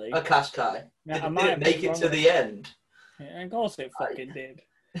 actually. A Qashqai. Yeah, did it make it to the end? Yeah, of course it fucking did.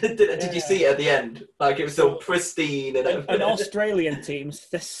 Did you see it at the end? Like, it was so pristine and everything. An Australian team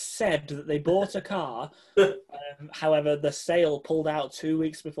said that they bought a car, however, the sale pulled out 2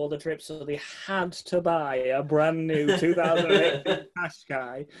 weeks before the trip, so they had to buy a brand new 2008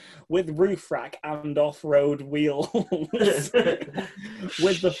 Qashqai with roof rack and off-road wheels with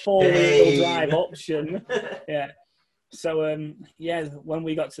the four-wheel drive option. Yeah. So, when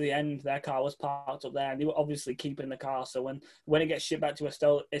we got to the end, their car was parked up there, and they were obviously keeping the car. So when it gets shipped back to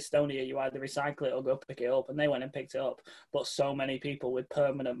Estonia, you either recycle it or go pick it up. And they went and picked it up. But so many people with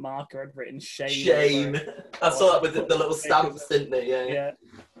permanent marker had written shame. Shame. I saw that with the little stamps, didn't they?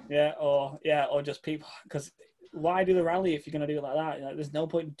 Yeah. Or just people, because why do the rally if you're going to do it like that? Like, there's no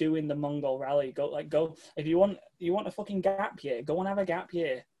point doing the Mongol rally. Go if you want a fucking gap year, go and have a gap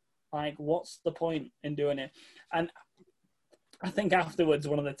year. Like, what's the point in doing it? And I think afterwards,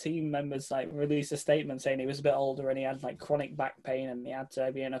 one of the team members released a statement saying he was a bit older and he had chronic back pain and he had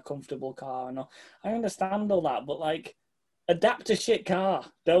to be in a comfortable car. And I understand all that, but adapt a shit car.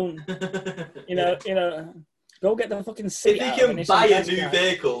 Don't go get the fucking seat. If you can buy a new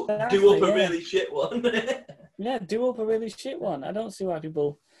vehicle, do up a really shit one. Yeah, do up a really shit one. I don't see why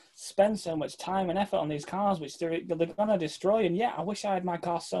people spend so much time and effort on these cars, which they're gonna destroy. And yeah, I wish I had my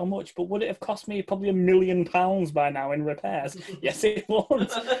car so much, but would it have cost me probably £1 million by now in repairs? Yes, it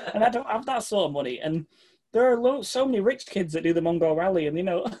would. And I don't have that sort of money. And there are so many rich kids that do the Mongol Rally, and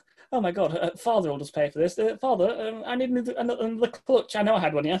oh my God, Father will just pay for this. Father, I need another clutch. I know I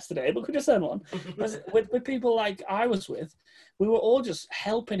had one yesterday, but could you send one? with people like I was with, we were all just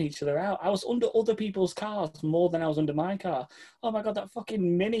helping each other out. I was under other people's cars more than I was under my car. Oh my God, that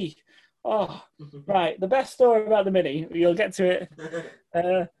fucking Mini. Oh, right. The best story about the Mini, you'll get to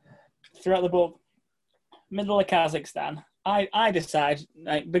it throughout the book. Middle of Kazakhstan. I decide,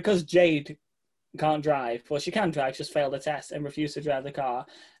 like, because Jade can't drive. Well, she can drive, just failed the test and refused to drive the car.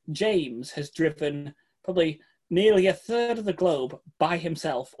 James has driven probably nearly a third of the globe by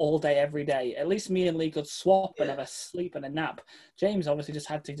himself all day, every day. At least me and Lee could swap and have a sleep and a nap. James obviously just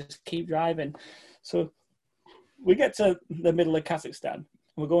had to just keep driving. So we get to the middle of Kazakhstan.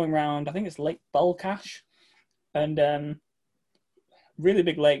 We're going around, I think it's Lake Balkhash. And really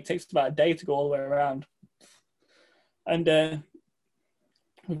big lake. Takes about a day to go all the way around. And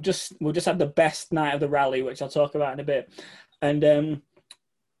we've just had the best night of the rally, which I'll talk about in a bit. And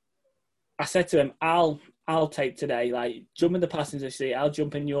I said to him, I'll take today. Like, jump in the passenger seat. I'll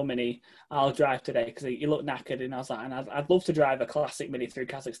jump in your Mini. I'll drive today because you look knackered. And I was like, and I'd love to drive a classic Mini through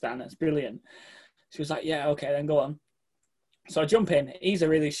Kazakhstan. That's brilliant. She was like, yeah, okay, then go on. So I jump in. He's a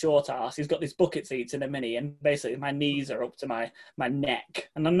really short ass. He's got these bucket seats in a Mini, and basically my knees are up to my neck,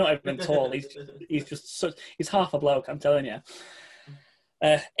 and I'm not even tall. He's half a bloke, I'm telling you.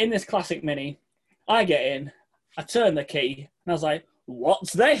 In this classic Mini, I get in, I turn the key, and I was like,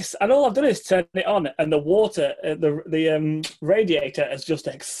 what's this? And all I've done is turn it on, and the water, the radiator has just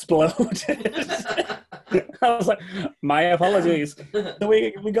exploded. I was like, my apologies. So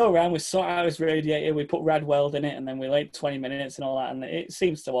we go around, we sort out his radiator, we put rad weld in it, and then we wait 20 minutes and all that, and it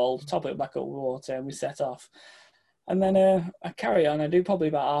seems to hold, top it back up with water, and we set off. And then I carry on, I do probably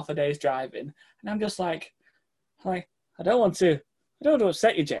about half a day's driving, and I'm just like, I don't want to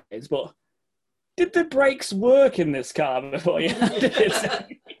upset you, James, but did the brakes work in this car before you had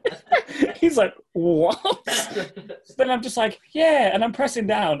it? He's like, what? So then I'm just like, yeah, and I'm pressing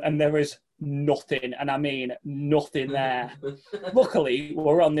down, and there is nothing, and I mean nothing there. Luckily,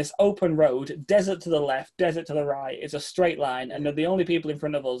 we're on this open road, desert to the left, desert to the right. It's a straight line, and the only people in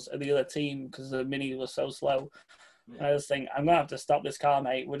front of us are the other team because the Mini was so slow. And I just think, I'm going to have to stop this car,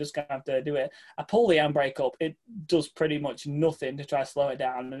 mate. We're just going to have to do it. I pull the handbrake up. It does pretty much nothing to try to slow it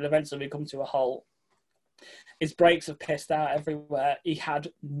down, and eventually we come to a halt. His brakes have pissed out everywhere. He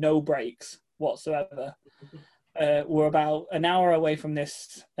had no brakes whatsoever. We're about an hour away from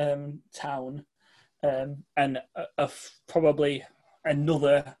this town, and probably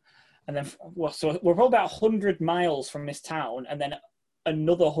another, and then so we're probably about 100 miles from this town, and then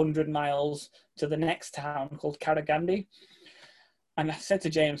another 100 miles to the next town called Karagandi. And I said to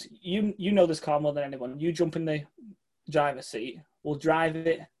James, you know this car more than anyone. You jump in the driver's seat. We'll drive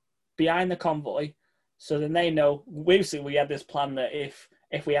it behind the convoy. So then they know. Basically, we had this plan that if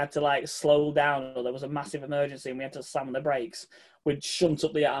we had to like slow down or there was a massive emergency and we had to slam on the brakes, we'd shunt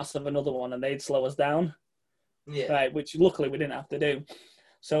up the arse of another one and they'd slow us down. Yeah. Right, which luckily we didn't have to do.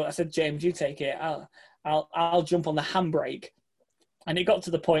 So I said, James, you take it. I'll jump on the handbrake. And it got to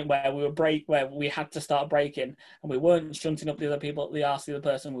the point where we had to start braking, and we weren't shunting up the other people, the arse of the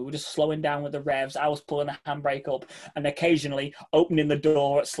other person. We were just slowing down with the revs. I was pulling the handbrake up, and occasionally opening the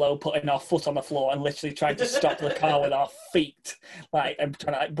door at slow, putting our foot on the floor, and literally trying to stop the car with our feet, and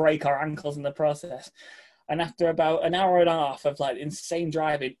trying to break our ankles in the process. And after about an hour and a half of like insane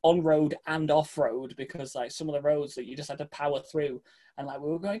driving on road and off road, because like some of the roads that you just had to power through, and like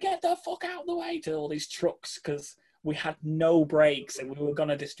we were going, get the fuck out of the way to all these trucks because we had no brakes and we were going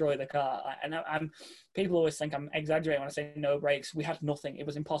to destroy the car. And people always think I'm exaggerating when I say no brakes. We had nothing. It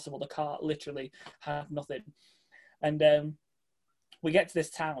was impossible. The car literally had nothing. And we get to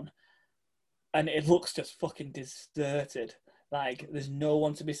this town and it looks just fucking deserted. Like, there's no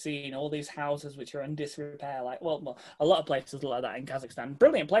one to be seen. All these houses which are in disrepair. Like, well, a lot of places like that in Kazakhstan.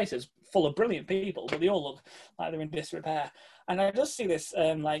 Brilliant places, full of brilliant people, but they all look like they're in disrepair. And I just see this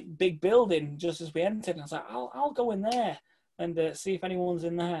like big building just as we entered, and I was like, I'll go in there and see if anyone's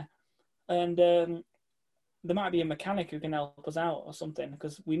in there. And there might be a mechanic who can help us out or something,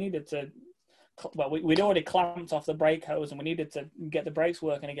 because we needed to. Well, we'd already clamped off the brake hose, and we needed to get the brakes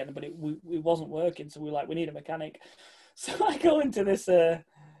working again, but it wasn't working. So we were like, we need a mechanic. So I go into this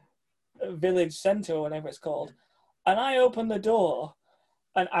village centre or whatever it's called, and I open the door,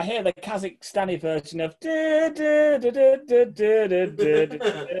 and I hear the Kazakhstani version of and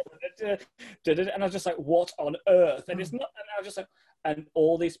I was just like, what on earth? And it's not. And I was just like, and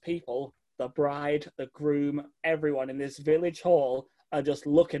all these people, the bride, the groom, everyone in this village hall are just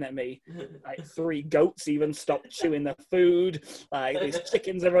looking at me. Like 3 goats even stopped chewing the food. Like these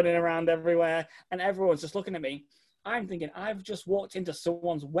chickens are running around everywhere, and everyone's just looking at me. I'm thinking, I've just walked into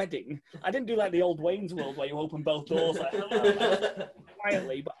someone's wedding. I didn't do like the old Wayne's World where you open both doors like, hello, like,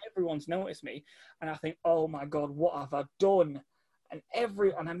 quietly, but everyone's noticed me. And I think, oh my God, what have I done? And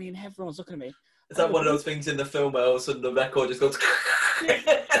everyone's looking at me. Is that one of those things in the film where all of a sudden the record just goes...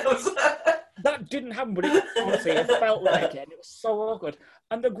 That didn't happen, but honestly, it felt like it. And it was so awkward.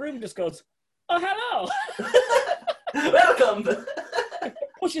 And the groom just goes, oh, hello. Welcome.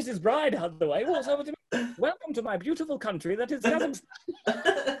 Pushes his bride out of the way, walks over to me. Welcome to my beautiful country that is Kazakhstan.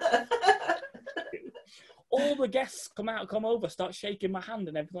 All the guests come over, start shaking my hand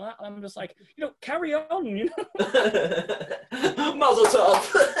and everything like that. And I'm just like, carry on, Mazel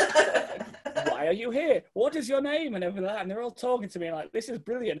tov. Why are you here? What is your name? And everything like that. And they're all talking to me like, this is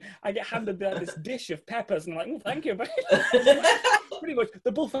brilliant. I get handed this dish of peppers and I'm like, thank you. Pretty much,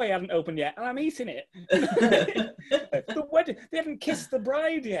 the buffet hadn't opened yet and I'm eating it. The wedding, they hadn't kissed the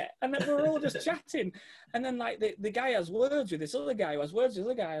bride yet. And then we're all just chatting. And then like the guy has words with this other guy who has words with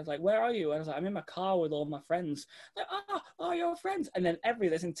the other guy. I was like, where are you? And I was like, I'm in my car with all my friends. Like, oh, your friends. And then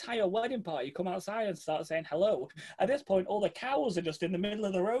this entire wedding party come outside and start saying hello. At this point, all the cows are just in the middle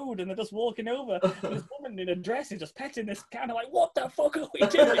of the road and they're just walking over. And this woman in a dress is just petting this cow. And I'm like, what the fuck are we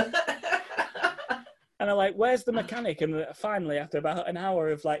doing? And I'm like, where's the mechanic? And finally, after about an hour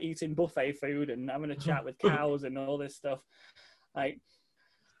of like eating buffet food and having a chat with cows and all this stuff, like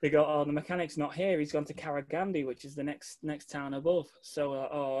they go, oh, the mechanic's not here. He's gone to Karagandhi, which is the next town above. So,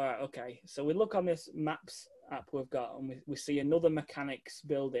 all right, okay. So we look on this maps app we've got and we see another mechanic's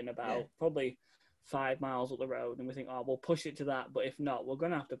building about probably 5 miles up the road. And we think, oh, we'll push it to that. But if not, we're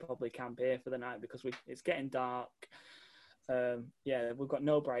going to have to probably camp here for the night because it's getting dark. We've got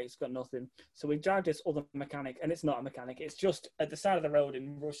no brakes, got nothing. So we drive this other mechanic, and it's not a mechanic. It's just at the side of the road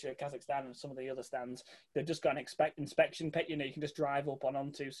in Russia, Kazakhstan, and some of the other stands. They've just got an inspection pit. You can just drive up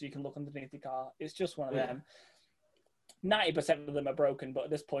onto, so you can look underneath the car. It's just one of them. 90% of them are broken, but at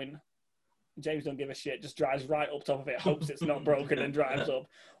this point, James don't give a shit. Just drives right up top of it, hopes it's not broken, and drives up.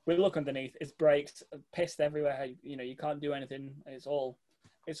 We look underneath. It's brakes, pissed everywhere. You can't do anything. It's all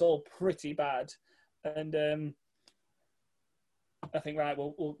pretty bad, and I think, right,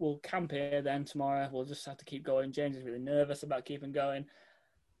 we'll camp here then tomorrow. We'll just have to keep going. James is really nervous about keeping going.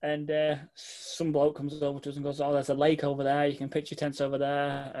 And some bloke comes over to us and goes, oh, there's a lake over there. You can pitch your tents over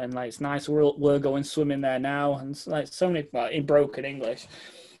there. And, like, it's nice. We're going swimming there now. And, like, so many, in broken English.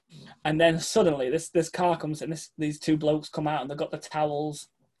 And then suddenly this car comes and these two blokes come out and they've got the towels.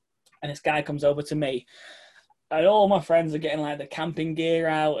 And this guy comes over to me. And all my friends are getting, like, the camping gear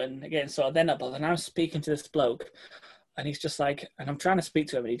out. And, again, so they're not bothered. And I'm speaking to this bloke. And he's just like, and I'm trying to speak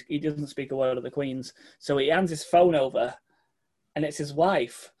to him, and he doesn't speak a word of the Queen's. So he hands his phone over, and it's his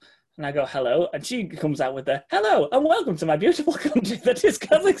wife. And I go, hello. And she comes out with the, hello, and welcome to my beautiful country that is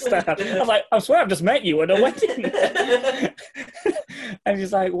Kazakhstan. I was like, I swear I've just met you at a wedding. And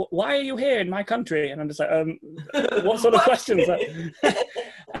she's like, why are you here in my country? And I'm just like, what sort of questions?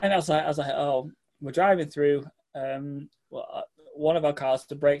 And I was like, oh, we're driving through. One of our cars,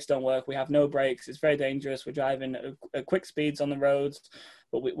 the brakes don't work. We have no brakes. It's very dangerous. We're driving at quick speeds on the roads,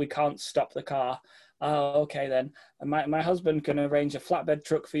 but we can't stop the car. Oh, okay then. And my husband can arrange a flatbed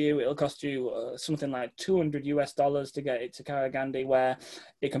truck for you. It'll cost you something like $200 to get it to Karagandhi, where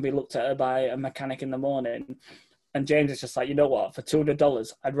it can be looked at by a mechanic in the morning. And James is just like, you know what? For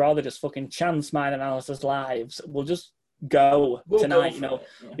 $200, I'd rather just fucking chance mine and Alice's lives. We'll just go tonight.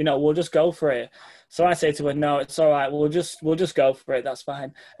 We'll just go for it. So I say to her, no, it's all right. We'll just go for it. That's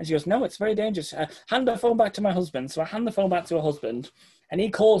fine. And she goes, no, it's very dangerous. Hand the phone back to my husband. So I hand the phone back to her husband, and he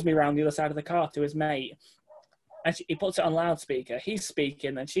calls me around the other side of the car to his mate. And he puts it on loudspeaker. He's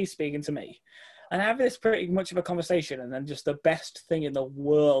speaking, and she's speaking to me. And I have this pretty much of a conversation, and then just the best thing in the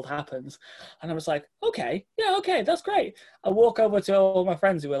world happens. And I was like, okay, that's great. I walk over to all my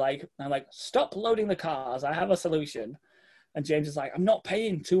friends who were like, I'm like, stop loading the cars. I have a solution. And James is like, I'm not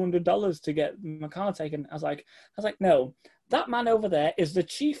paying $200 to get my car taken. I was like, no, that man over there is the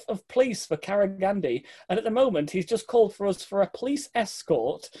chief of police for Karagandhi. And at the moment, he's just called for us for a police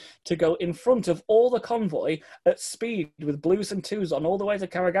escort to go in front of all the convoy at speed with blues and twos on all the way to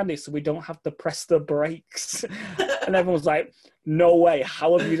Karagandhi so we don't have to press the brakes. And everyone's like, no way,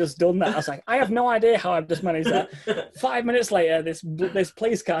 how have you just done that? I was like, I have no idea how I've just managed that. 5 minutes later, this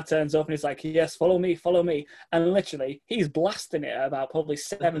police car turns up and he's like, yes, follow me. And literally, he's blasting it at about probably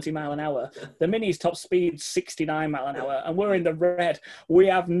 70 mile an hour. The Mini's top speed, 69 mile an hour, and we're in the red. We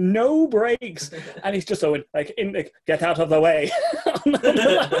have no brakes. And he's just going, like, get out of the way. on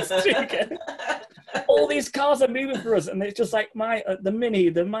the loudspeaker. All these cars are moving for us, and it's just like the Mini,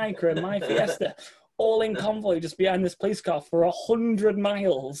 the Micra, my Fiesta, all in convoy just behind this police car for 100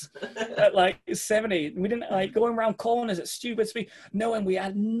 miles at like 70. We didn't like going around corners at stupid speed, knowing we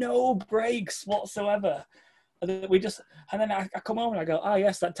had no brakes whatsoever. And then I come home and I go, oh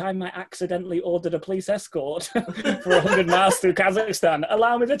yes, that time I accidentally ordered a police escort for 100 miles through Kazakhstan.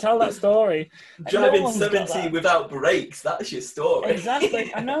 Allow me to tell that story. Driving 70 without brakes, that's your story.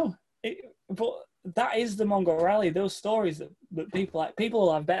 Exactly, I know. But that is the Mongol Rally, those stories that people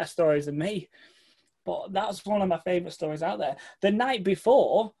will have better stories than me. But that's one of my favourite stories out there. The night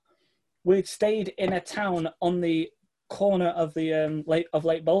before, we'd stayed in a town on the corner of the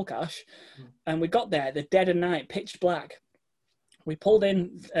Lake Balkhash, and we got there the dead of night, pitch black. We pulled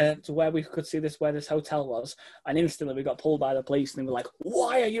in to where we could see where this hotel was, and instantly we got pulled by the police, and they were like,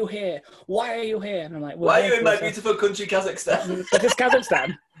 "Why are you here? Why are you here?" And I'm like, "Why are you in my beautiful country, Kazakhstan?" It's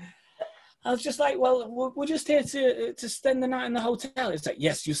Kazakhstan. I was just like, "Well, we're just here to spend the night in the hotel." It's like,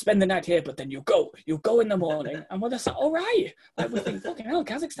 "Yes, you spend the night here, but then you go in the morning." And we're just like, "All right." Like, we think, fucking hell,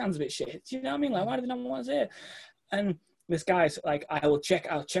 Kazakhstan's a bit shit. Do you know what I mean? Like, why do they not want us here? And this guy's like, I'll check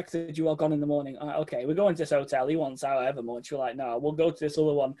that you are gone in the morning. Okay, we're going to this hotel. He wants however much. We're like, no, we'll go to this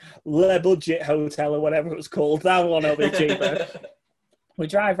other one, Le Budget Hotel or whatever it was called. That one will be cheaper. We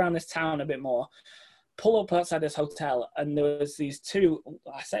drive around this town a bit more, pull up outside this hotel, and there was these two,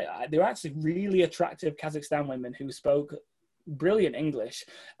 they were actually really attractive Kazakhstan women who spoke brilliant English,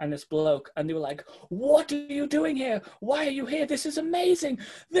 and this bloke, and they were like, "What are you doing here? Why are you here? This is amazing.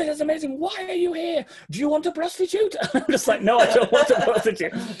 Why are you here? Do you want a prostitute?" I'm just like, "No, I don't want a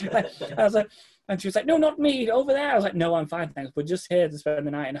prostitute." I was like, and she was like, "No, not me, over there." I was like, "No, I'm fine, thanks. We're just here to spend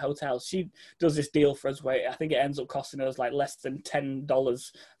the night in a hotel." She does this deal for us where I think it ends up costing us like less than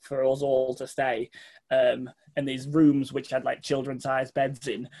 $10 for us all to stay in these rooms which had like children's-sized beds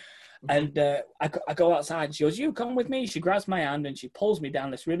in. And I go outside and she goes, "You come with me." She grabs my hand and she pulls me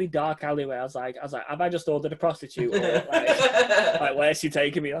down this really dark alleyway. I was like, "Have I just ordered a prostitute? Or, like, where's she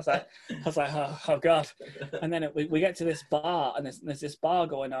taking me?" I was like, oh God. And then we get to this bar, and there's this bar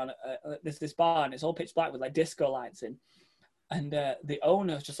going on. There's this bar and it's all pitch black with like disco lights in. And the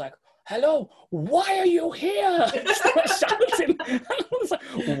owner's just like, "Hello, why are you here?" Shouting. I was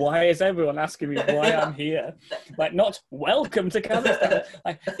like, why is everyone asking me why I'm here? Like, not welcome to Kazakhstan.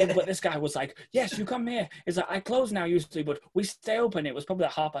 Like, but this guy was like, "Yes, you come here." He's like, "I close now usually, but we stay open." It was probably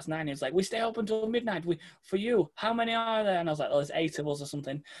like 9:30. He's like, "We stay open till midnight. For you, how many are there?" And I was like, "Oh, there's 8 of us or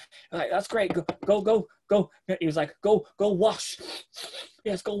something." Like, "That's great. Go. He was like, go wash."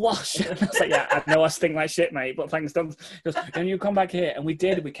 "Yes, go wash." I was like, "Yeah, I know I stink like shit, mate, but thanks, don't." He goes, "And you come back here." And we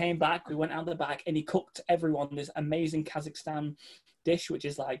did. We came back. We went out the back, and he cooked everyone this amazing Kazakhstan dish, which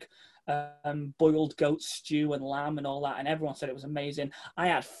is like boiled goat stew and lamb and all that. And everyone said it was amazing. I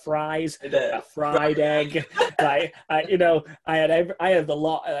had fries, a fried egg. Like, I had a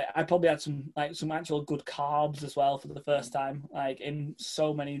lot. I probably had some actual good carbs as well for the first time, like in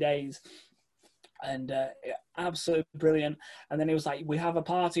so many days. And absolutely brilliant. And then he was like, "We have a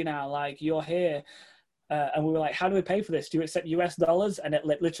party now, like, you're here." And we were like, "How do we pay for this? Do you accept US dollars?" And it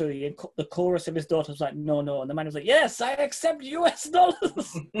literally, the chorus of his daughter was like, "No." And the man was like, "Yes, I accept US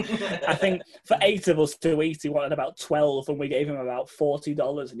dollars." I think for 8 of us to eat, he wanted about 12, and we gave him about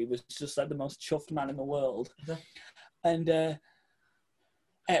 $40, and he was just like the most chuffed man in the world. And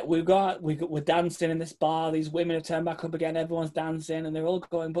we're dancing in this bar. These women have turned back up again. Everyone's dancing, and they're all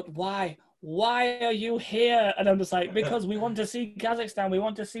going, "But why? Why are you here?" And I'm just like, "Because we want to see Kazakhstan. We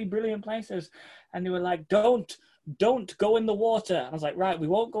want to see brilliant places." And they were like, Don't go in the water." And I was like, "Right, we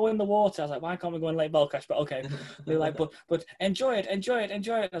won't go in the water." I was like, "Why can't we go in Lake Balkhash?" But okay. They were like, but enjoy it. I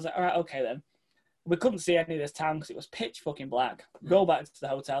was like, "All right, okay then." We couldn't see any of this town because it was pitch fucking black. Go back to the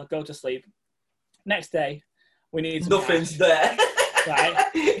hotel, go to sleep. Next day, we need some nothing's cash. There. Right?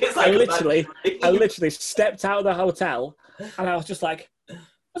 It's like I literally stepped out of the hotel, and I was just like,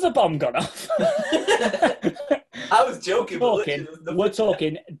 "Has a bomb gone off?" I was joking. We're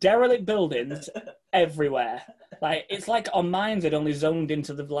talking derelict buildings everywhere. Like, it's like our minds had only zoned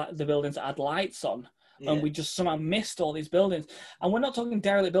into the buildings that had lights on, and we just somehow missed all these buildings. And we're not talking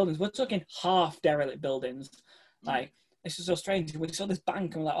derelict buildings. We're talking half derelict buildings. Like, it's just so strange. We saw this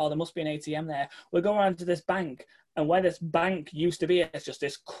bank, and we're like, "Oh, there must be an ATM there." We go around to this bank, and where this bank used to be, it's just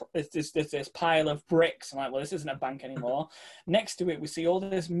this pile of bricks. I'm like, "Well, this isn't a bank anymore." Next to it, we see all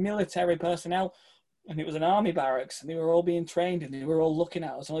this military personnel, and it was an army barracks, and they were all being trained, and they were all looking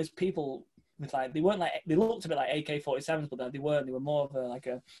at us. All these people with they looked a bit like AK-47s, but they weren't. They were more of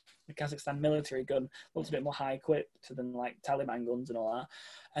a Kazakhstan military gun. Looked a bit more high equipped than like Taliban guns and all that.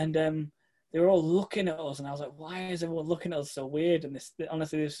 And they were all looking at us, and I was like, "Why is everyone looking at us so weird?" And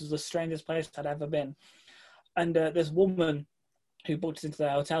honestly, this was the strangest place I'd ever been. And this woman who booked us into the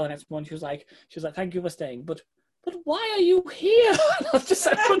hotel the next morning. She was like, thank you for staying, but why are you here? And I was just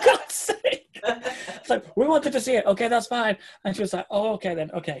like, for God's sake. It's like, we wanted to see it. Okay, that's fine. And she was like, oh, okay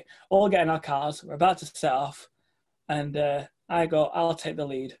then. Okay, all get in our cars. We're about to set off. And I go, I'll take the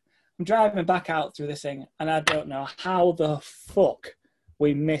lead. I'm driving back out through this thing, and I don't know how the fuck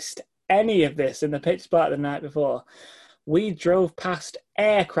we missed any of this in the pitch dark the night before. We drove past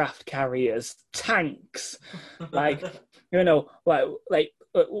aircraft carriers, tanks, like, you know, like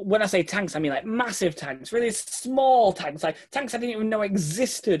when I say tanks, I mean like massive tanks, really small tanks, like tanks I didn't even know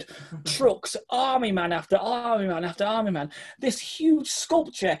existed, trucks, army man after army man after army man. This huge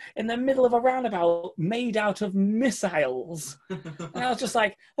sculpture in the middle of a roundabout made out of missiles. And I was just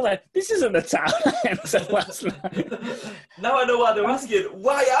like, this isn't the town I entered last night. Now I know why they're asking,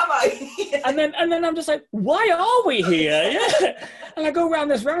 why am I here? And then I'm just like, why are we here? Yeah. And I go around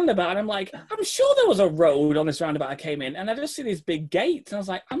this roundabout and I'm like, I'm sure there was a road on this roundabout I came in, and I just see these big gates. And I was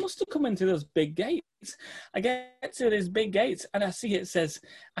like, I must have come into those big gates. I get to these big gates and I see it says,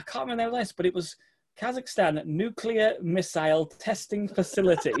 I can't remember the list, but it was Kazakhstan Nuclear Missile Testing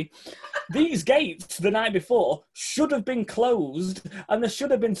Facility. These gates the night before should have been closed, and there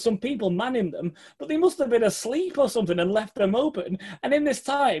should have been some people manning them, but they must have been asleep or something and left them open. And in this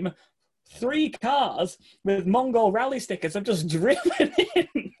time, 3 cars with Mongol rally stickers have just driven in.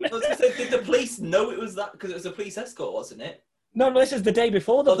 I was going to say, did the police know it was that? Because it was a police escort, wasn't it? No, this is the day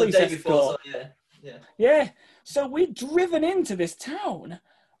before the police escort. Before, so Yeah. So we'd driven into this town,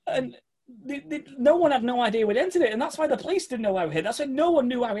 and no one had no idea we'd entered it, and that's why the police didn't know how we hit. That's why no one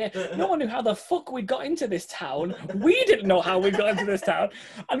knew how we hit. No one knew how the fuck we got into this town. We didn't know how we got into this town,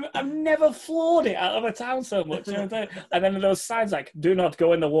 and I've never floored it out of a town so much. You know? And then those signs like, "Do not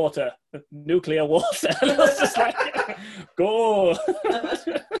go in the water, nuclear water." And I was just like, "Go."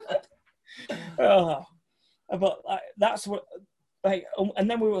 Oh, but that's what. Like, and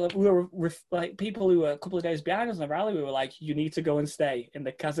then we were like people who were a couple of days behind us in the rally. We were like, "You need to go and stay in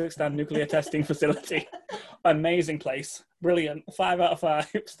the Kazakhstan nuclear testing facility." Amazing place, brilliant, 5 out of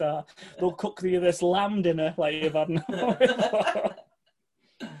 5 star. They'll cook you this lamb dinner like you've had no before.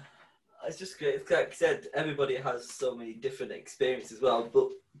 It's just great. It's like I said, everybody has so many different experiences as well. But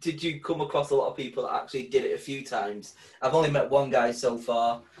did you come across a lot of people that actually did it a few times? I've only met one guy so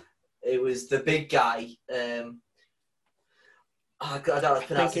far. It was the big guy. I don't know how to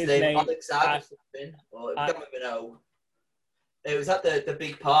pronounce his name. Alexander something. Or I don't even know. It was at the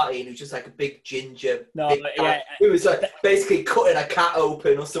big party, and he was just like a big ginger. Big guy. He was like basically cutting a cat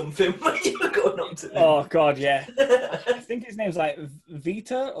open or something when you were going up to him. Oh God, yeah. I think his name's like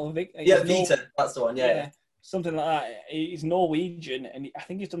Vita or Vic. Yeah, Vita. That's the one. Yeah. Something like that. He's Norwegian, and I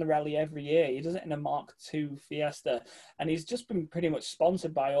think he's done the rally every year. He does it in a Mark II Fiesta, and he's just been pretty much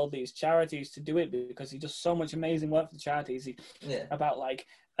sponsored by all these charities to do it because he does so much amazing work for the charities. He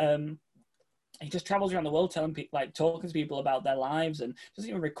just travels around the world telling people, like talking to people about their lives, and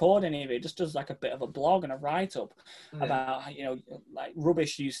doesn't even record any of it. Just does like a bit of a blog and a write-up about, like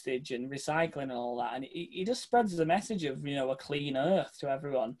rubbish usage and recycling and all that. And he just spreads the message of, a clean earth to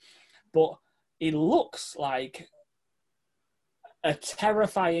everyone. But he looks like a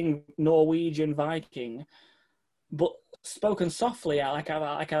terrifying Norwegian Viking, but spoken softly, out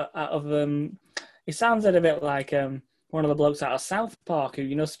of he sounds a bit like one of the blokes out of South Park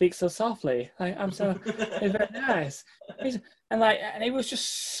who speaks so softly. He's very nice. And he was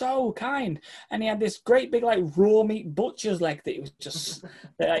just so kind, and he had this great big raw meat butcher's leg that he was just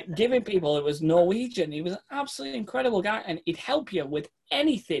giving people. It was Norwegian. He was an absolutely incredible guy, and he'd help you with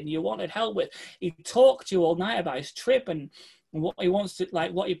anything you wanted help with. He'd talk to you all night about his trip and what he wants to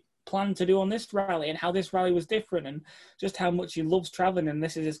what he planned to do on this rally and how this rally was different and just how much he loves traveling, and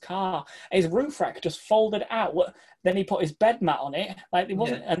this is his car. His roof rack just folded out. Then he put his bed mat on it,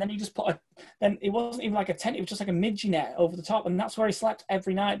 and then he just then it wasn't even like a tent. It was just like a midgie net over the top, and that's where he slept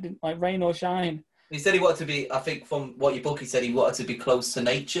every night, rain or shine. He said he wanted to be, I think from what your book, he said he wanted to be close to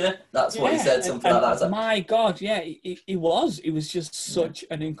nature. That's what he said, something like that. My God, yeah, he was. He was just such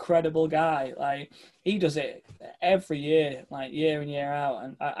an incredible guy. He does it every year, year in, year out.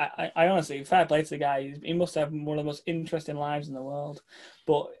 And I honestly, fair play to the guy. He must have one of the most interesting lives in the world.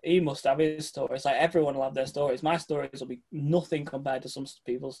 But he must have his stories. Everyone will have their stories. My stories will be nothing compared to some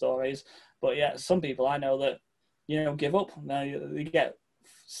people's stories. But yeah, some people I know that, give up. They get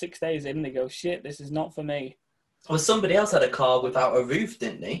 6 days in, they go, shit, this is not for me. Well, somebody else had a car without a roof,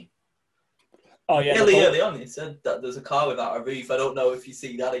 didn't he? Oh, yeah. Early on, he said that there's a car without a roof. I don't know if you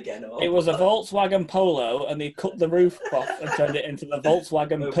see that again. It was a Volkswagen Polo, and they cut the roof off and turned it into the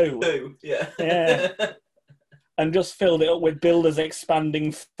Volkswagen Poo. Yeah. Yeah. And just filled it up with Builders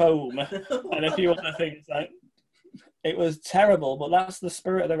expanding foam and a few other things. It was terrible, but that's the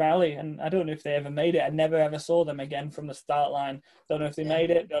spirit of the rally. And I don't know if they ever made it. I never ever saw them again from the start line. Don't know if they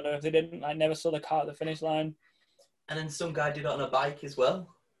made it. Don't know if they didn't. I never saw the car at the finish line. And then some guy did it on a bike as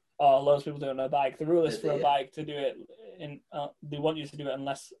well. Oh, loads of people do it on a bike. The rule is for a bike to do it they want you to do it in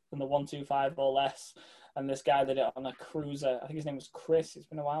less than the 125 or less. And this guy did it on a cruiser. I think his name was Chris. It's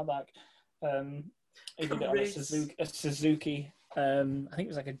been a while back. He did it on a Suzuki. I think it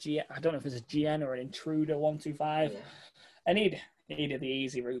was like I don't know if it was a GN or an Intruder 125. Yeah. And he did the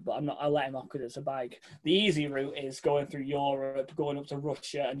easy route, but I'll let him off because it's a bike. The easy route is going through Europe, going up to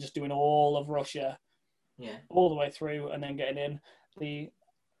Russia and just doing all of Russia. Yeah. All the way through and then getting in.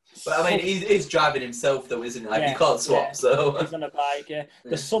 But I mean, he's driving himself though, isn't he? Like, you can't swap, so... He's on a bike, yeah.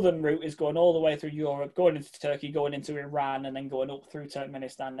 The southern route is going all the way through Europe, going into Turkey, going into Iran, and then going up through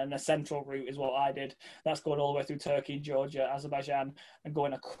Turkmenistan. And the central route is what I did. That's going all the way through Turkey, Georgia, Azerbaijan, and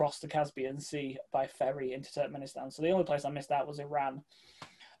going across the Caspian Sea by ferry into Turkmenistan. So the only place I missed out was Iran.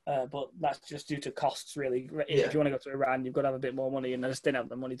 But that's just due to costs, really. If you want to go to Iran, you've got to have a bit more money, and I just didn't have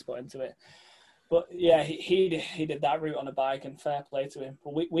the money to put into it. But yeah, he did that route on a bike, and fair play to him.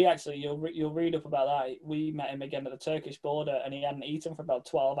 But we actually, you'll read up about that. We met him again at the Turkish border, and he hadn't eaten for about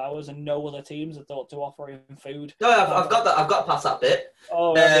 12 hours, and no other teams had thought to offer him food. No, I've got that. I've got past that bit.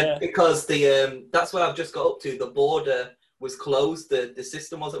 Oh, yeah. Because that's where I've just got up to. The border was closed. The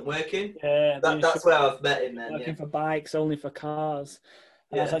system wasn't working. Yeah, that's where I've met him. Then working for bikes, only for cars.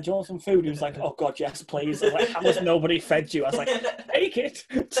 And I was like, do you want some food? He was like, oh God, yes, please. I was like, how has nobody fed you? I was like, take it.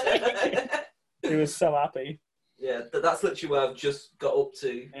 He was so happy. Yeah, that's literally where I've just got up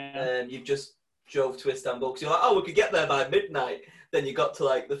to. Yeah. You've just drove to Istanbul because you're like, oh, we could get there by midnight. Then you got to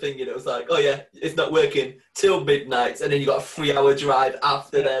like the thing, and it was like, oh yeah, it's not working till midnight, and then you got a 3-hour drive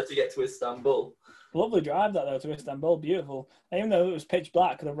after there to get to Istanbul. Lovely drive that though to Istanbul, beautiful. And even though it was pitch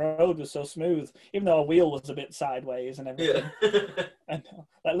black, the road was so smooth. Even though our wheel was a bit sideways and everything. Yeah. And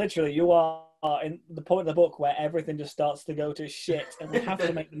like literally, you are in the point of the book where everything just starts to go to shit, and we have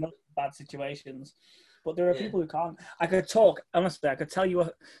to make the most of bad situations. But there are people who can't. I could talk honestly. I could tell you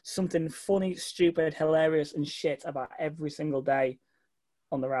something funny, stupid, hilarious, and shit about every single day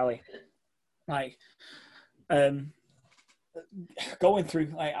on the rally. Like, going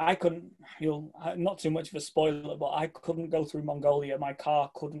through, like, I couldn't, not too much of a spoiler, but I couldn't go through Mongolia. My car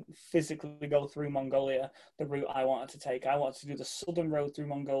couldn't physically go through Mongolia the route I wanted to take. I wanted to do the southern road through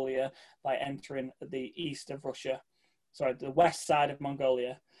Mongolia by entering the east of Russia. Sorry, the west side of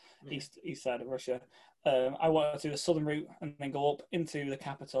Mongolia, east side of Russia. I wanted to do the southern route and then go up into the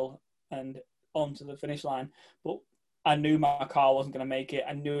capital and onto the finish line. But I knew my car wasn't going to make it.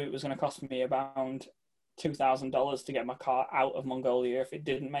 I knew it was going to cost me around $2,000 to get my car out of Mongolia if it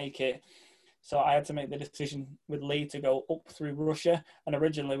didn't make it. So I had to make the decision with Lee to go up through Russia. And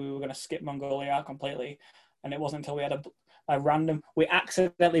originally we were going to skip Mongolia out completely. And it wasn't until we had we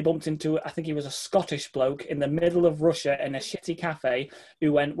accidentally bumped into, I think he was a Scottish bloke in the middle of Russia in a shitty cafe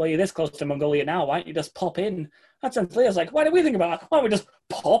who went, well, you're this close to Mongolia now, why don't you just pop in? That's Lee. I was like, why did we think about that? Why don't we just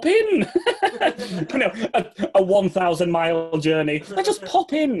pop in? A 1,000-mile journey. Let's just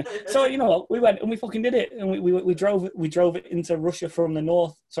pop in. So, we went and we fucking did it. And we drove it into Russia from the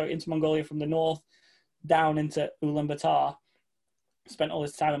north, into Mongolia from the north, down into Ulaanbaatar. Spent all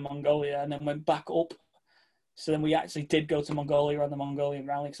this time in Mongolia and then went back up. So then we actually did go to Mongolia on the Mongolian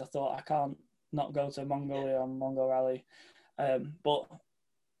rally because I thought I can't not go to Mongolia on Mongol rally. But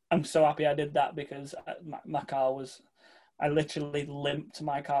I'm so happy I did that because my car was... I literally limped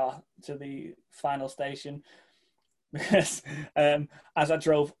my car to the final station because as I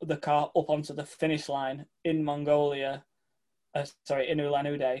drove the car up onto the finish line in Mongolia, in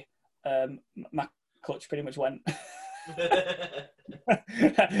Ulan-Ude, my clutch pretty much went.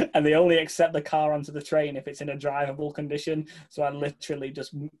 And they only accept the car onto the train if it's in a drivable condition. So I literally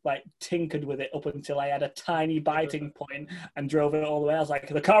just tinkered with it up until I had a tiny biting point and drove it all the way. I was like,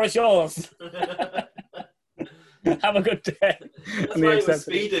 the car is yours. Have a good day. That's why it was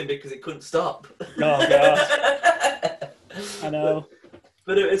speeding because it couldn't stop. Oh God. I know.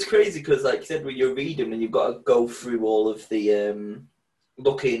 But it's crazy because, like you said, when you're reading and you've got to go through all of the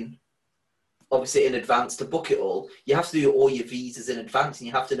looking, obviously in advance to book it all. You have to do all your visas in advance, and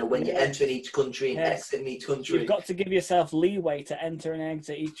you have to know when you're entering each country and exiting each country. You've got to give yourself leeway to enter and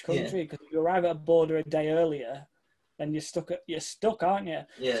exit each country because if you arrive at a border a day earlier, then you're stuck, aren't you?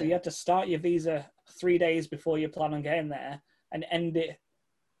 Yeah. So you have to start your visa 3 days before you plan on getting there and end it a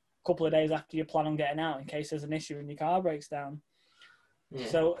couple of days after you plan on getting out in case there's an issue and your car breaks down. Yeah.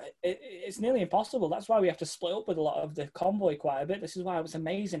 So it's nearly impossible. That's why we have to split up with a lot of the convoy quite a bit. This is why it was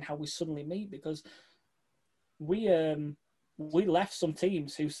amazing how we suddenly meet because we we left some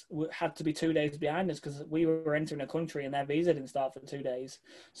teams who had to be 2 days behind us because we were entering a country and their visa didn't start for 2 days.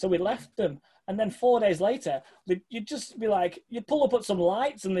 So we left them. And then 4 days later, you'd just be like, you'd pull up at some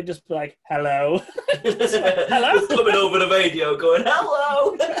lights and they'd just be like, hello. Hello? Just coming over the radio going,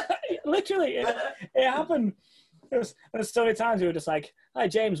 hello. Literally, it happened. There's so many times we were just like, hi,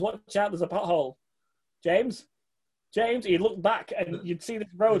 James, watch out, there's a pothole. James, you'd look back and you'd see this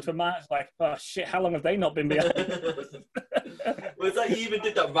road for miles like, oh shit, how long have they not been behind? Well, it's like you even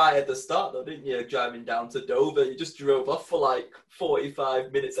did that right at the start though, didn't you? Driving down to Dover, you just drove off for like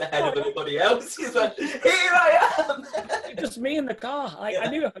 45 minutes ahead of everybody else. He's like, here I am! Just me in the car. I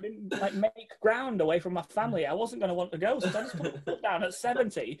knew if I didn't make ground away from my family, I wasn't going to want to go. So I just put my foot down at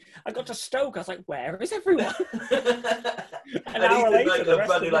 70. I got to Stoke. I was like, where is everyone? An hour later, like the a rest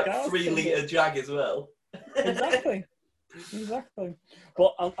brand of new the like 3 litre Jag as well. Exactly.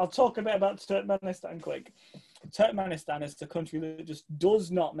 But I'll talk a bit about Turkmenistan quick. Turkmenistan is a country that just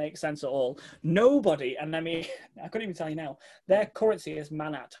does not make sense at all. Nobody, and I mean, I couldn't even tell you now, their currency is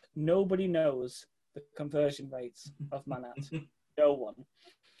manat. Nobody knows the conversion rates of manat. No one.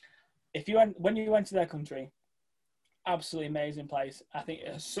 When you went to their country, absolutely amazing place. I think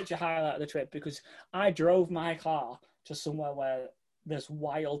it's such a highlight of the trip because I drove my car to somewhere where there's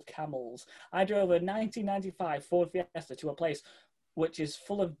wild camels. I drove a 1995 Ford Fiesta to a place which is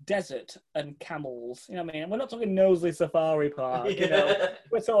full of desert and camels. You know what I mean? We're not talking Knowsley Safari Park, you know.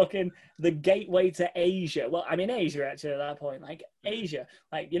 We're talking the gateway to Asia. Well, I'm in Asia actually at that point. Like Asia,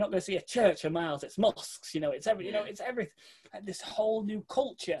 like you're not going to see a church for miles. It's mosques, you know. It's it's everything. Like, this whole new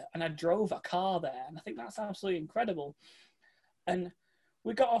culture. And I drove a car there, and I think that's absolutely incredible. And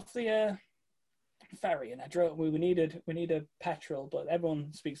we got off the ferry, and I drove. We needed petrol, but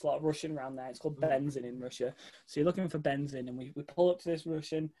everyone speaks a lot of Russian around there. It's called benzin in Russia. So you're looking for benzin, and we pull up to this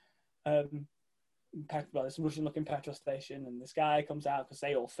Russian this Russian-looking petrol station, and this guy comes out because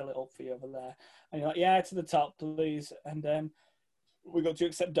they all fill it up for you over there. And you're like, yeah, to the top, please. And we got to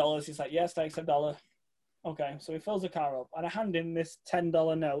accept dollars. He's like, yes, I accept dollar. Okay, so he fills the car up, and I hand him this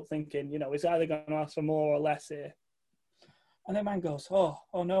 $10 note, thinking, you know, he's either going to ask for more or less here. And the man goes, oh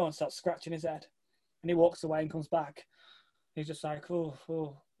no, and starts scratching his head. And he walks away and comes back. He's just like, oh.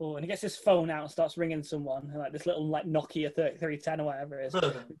 And he gets his phone out and starts ringing someone, like this little like Nokia 3310 or whatever it is.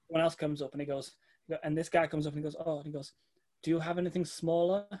 Someone else comes up and he goes, and this guy comes up and he goes, and he goes, do you have anything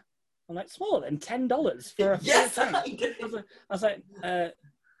smaller? I'm like, smaller than $10 for a yes, full tank? I do. I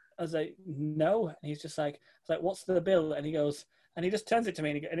was like, no. And he's just like, what's the bill? And he goes, and he just turns it to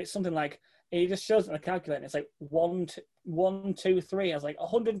me and it's something like, he just shows it on a calculator and it's like 1, 2, 3. I was like,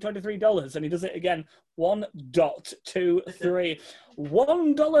 $123. And he does it again, 1.23.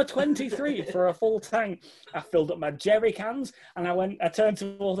 $1.23 for a full tank. I filled up my jerry cans and I turned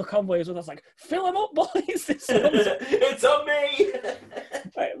to all the convoys and I was like, fill them up, boys. It's on me.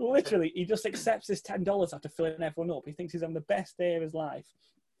 Like, literally, he just accepts this $10 after filling everyone up. He thinks he's having the best day of his life.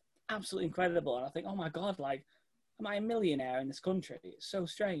 Absolutely incredible. And I think, oh my God, like, am I a millionaire in this country? It's so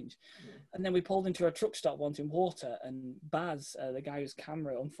strange. And then we pulled into a truck stop wanting water, and Baz, the guy whose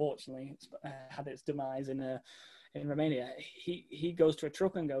camera unfortunately had its demise in Romania, he goes to a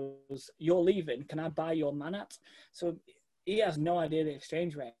truck and goes, you're leaving, can I buy your manat? So he has no idea the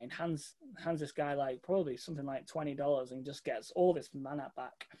exchange rate and hands this guy like probably something like $20 and just gets all this manat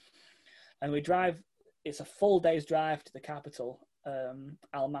back. And we drive, it's a full day's drive to the capital,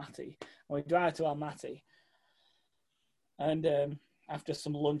 Almaty. And we drive to Almaty. And after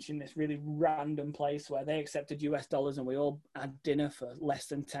some lunch in this really random place where they accepted US dollars and we all had dinner for less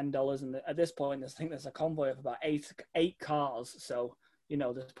than $10. And at this point, I think there's a convoy of about eight cars. So, you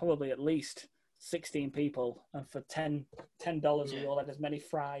know, there's probably at least 16 people. And for $10, we all had as many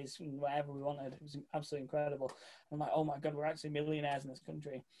fries and whatever we wanted. It was absolutely incredible. I'm like, oh my God, we're actually millionaires in this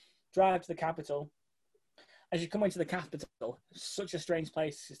country. Drive to the capital. As you come into the capital, such a strange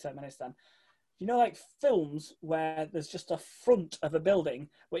place is Turkmenistan. You know, like films where there's just a front of a building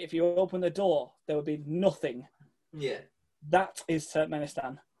where if you open the door, there would be nothing. Yeah. That is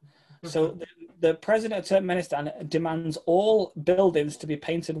Turkmenistan. So the president of Turkmenistan demands all buildings to be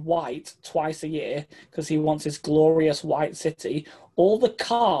painted white twice a year because he wants his glorious white city. All the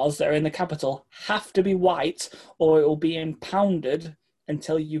cars that are in the capital have to be white or it will be impounded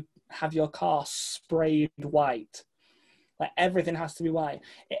until you have your car sprayed white. Like everything has to be white.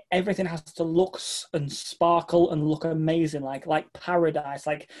 Everything has to look and sparkle and look amazing, like paradise,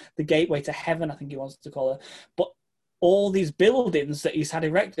 like the gateway to heaven, I think he wants to call it. But all these buildings that he's had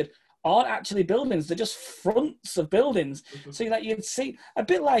erected aren't actually buildings; they're just fronts of buildings. Mm-hmm. So you'd see a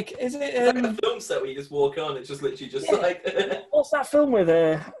bit like, is it? It's like a film set where you just walk on. It's just literally just like. What's that film with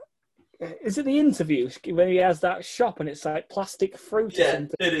is it the interview when he has that shop and it's like plastic fruit or Yeah,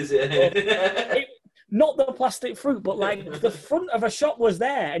 something? it is. Yeah. Not the plastic fruit, but like the front of a shop was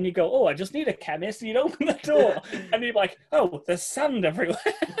there, and you go, "Oh, I just need a chemist." And you'd open the door, and you're like, "Oh, there's sand everywhere."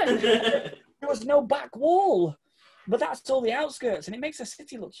 There was no back wall, but that's all the outskirts, and it makes the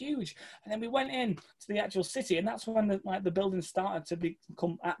city look huge. And then we went in to the actual city, and that's when the buildings started to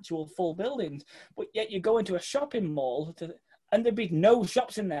become actual full buildings. But yet you go into a shopping mall, and there'd be no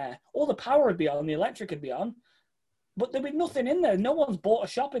shops in there. All the power would be on, the electric would be on. But there'd be nothing in there. No one's bought a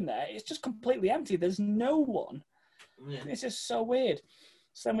shop in there. It's just completely empty. There's no one. Yeah. It's just so weird.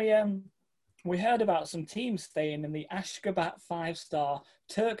 So then we heard about some teams staying in the Ashgabat 5-star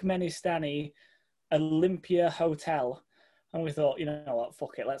Turkmenistani Olympia Hotel. And we thought, you know what,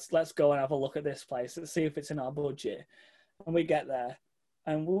 fuck it. Let's go and have a look at this place. Let's see if it's in our budget. And we get there.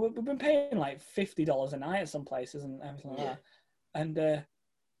 And we've been paying like $50 a night at some places and everything like that. And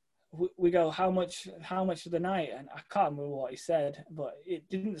we go, how much of the night? And I can't remember what he said, but it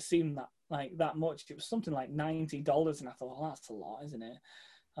didn't seem that much. It was something like $90, and I thought, well, that's a lot, isn't it?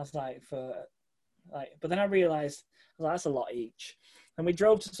 I was like, but then I realised, that's a lot each. And we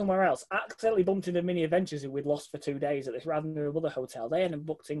drove to somewhere else. Accidentally bumped into Mini Adventures, who we'd lost for 2 days at this random other hotel. They hadn't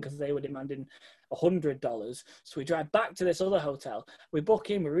booked in because they were demanding $100. So we drive back to this other hotel. We book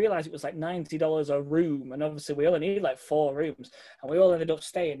in. We realise it was like $90 a room. And obviously we only need like 4 rooms. And we all ended up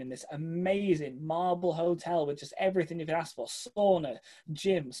staying in this amazing marble hotel with just everything you could ask for. Sauna,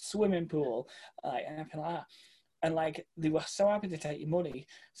 gym, swimming pool, and everything like that. And like they were so happy to take your money,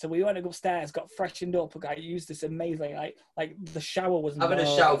 so we went upstairs, got freshened up, and used this amazing like the shower was having a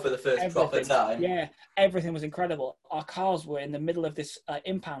shower for the first proper time. Yeah, everything was incredible. Our cars were in the middle of this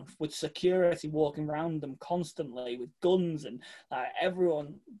impound with security walking around them constantly with guns and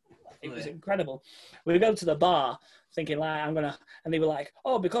everyone. It was incredible. We go to the bar thinking and they were like,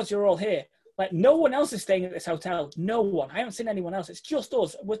 oh, because you're all here. Like no one else is staying at this hotel. No one. I haven't seen anyone else. It's just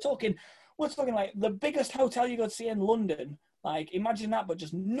us. We're talking like the biggest hotel you could see in London. Like, imagine that, but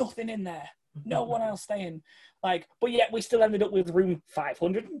just nothing in there. No one else staying. Like, but yet we still ended up with room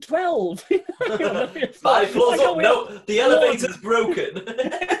 512. 5 floors up. No, the elevator's broken.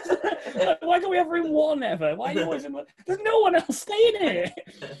 Why can't we have room 1 ever? Why are you always in? There's no one else staying here.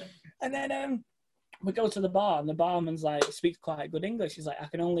 And then we go to the bar, and the barman's like speaks quite good English. He's like, I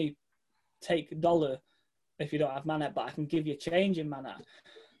can only take $1 if you don't have mana, but I can give you change in mana.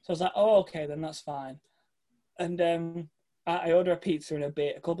 So I was like, oh, okay, then that's fine. And I order a pizza and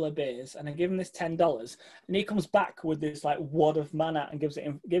a couple of beers, and I give him this $10, and he comes back with this like wad of mana and gives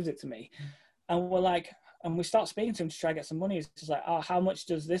it to me. And we're like, and we start speaking to him to try to get some money. He's just like, oh, how much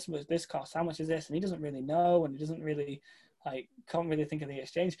does this cost? How much is this? And he doesn't really know, and he doesn't really can't really think of the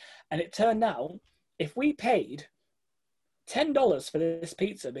exchange. And it turned out if we paid $10 for this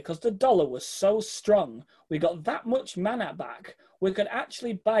pizza, because the dollar was so strong, we got that much mana back, we could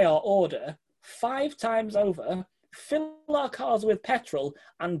actually buy our order 5 times over, fill our cars with petrol,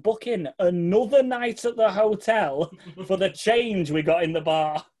 and book in another night at the hotel for the change we got in the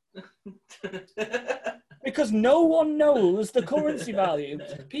bar. Because no one knows the currency value.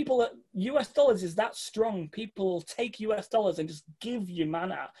 People at US dollars is that strong. People take US dollars and just give you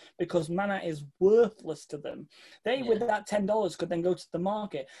mana because mana is worthless to them. They, with that $10, could then go to the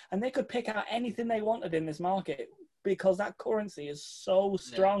market and they could pick out anything they wanted in this market because that currency is so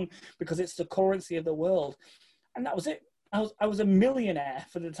strong because it's the currency of the world. And that was it. I was a millionaire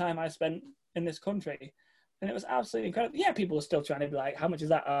for the time I spent in this country. And it was absolutely incredible. Yeah, people are still trying to be like, how much is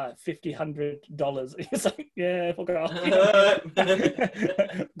that? $50, $100. It's like, yeah, fuck it off.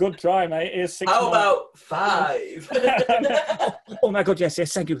 Good try, mate. Here's 6 How more. about 5? Oh my God, yes.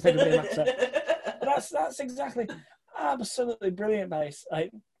 Thank you very much, sir. That's exactly absolutely brilliant, base.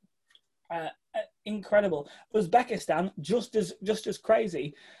 Incredible. Uzbekistan, just as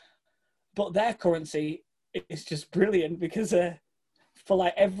crazy, but their currency is just brilliant because for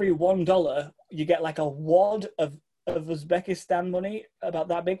like every $1, you get like a wad of Uzbekistan money, about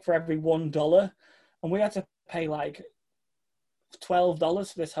that big, for every $1. And we had to pay like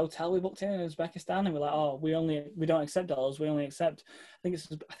 $12 for this hotel we booked in Uzbekistan, and we're like, oh, we don't accept dollars, we only accept, I think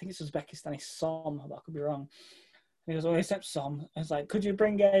it's Uzbekistani som, but I could be wrong. And he goes, oh, we accept som. I was like, could you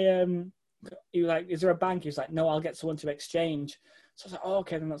bring he was like, is there a bank? He was like, no, I'll get someone to exchange. So I was like, oh,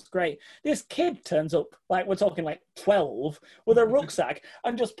 okay, then that's great. This kid turns up, like we're talking like 12, with a rucksack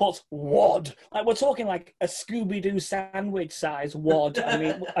and just puts wad. Like we're talking like a Scooby-Doo sandwich size wad. I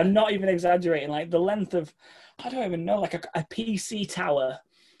mean, I'm not even exaggerating. Like the length of, I don't even know, like a PC tower.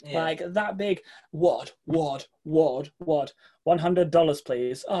 Yeah. Like that big. Wad. $100,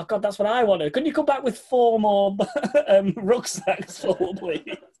 please. Oh, God, that's what I wanted. Couldn't you come back with 4 more rucksacks full,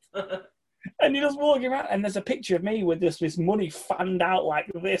 please? And you're just walking around, and there's a picture of me with this money fanned out like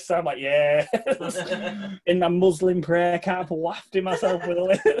this. I'm like, yeah, in my Muslim prayer cap, wafting myself with all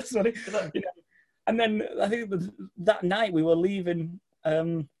this money. You know? And then I think that night we were leaving.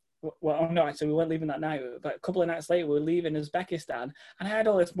 Well, no, actually, we weren't leaving that night. But a couple of nights later, we were leaving Uzbekistan, and I had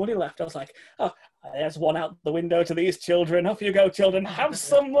all this money left. I was like, oh, there's one out the window to these children. Off you go, children. Have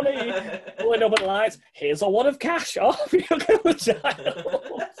some money. Pulling up at the lights. Here's a wad of cash. Off you go,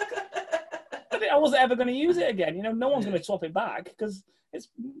 child. I wasn't ever going to use it again. You know, no one's going to swap it back because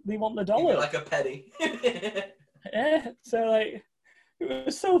they want the dollar. Like a penny. Yeah, so like it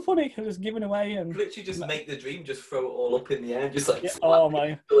was so funny. It was giving away and literally just make the dream, just throw it all up in the air, just like. Yeah, oh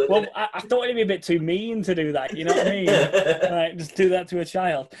my! Well, I thought it'd be a bit too mean to do that. You know what I mean? Like, just do that to a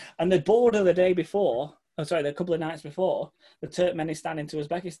child. And the border the day before, the couple of nights before, the Turkmenistan into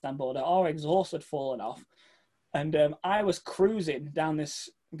Uzbekistan border, our exhaust had fallen off, and I was cruising down this.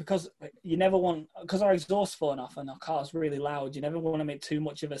 Because our exhaust's fallen off and our car's really loud, you never want to make too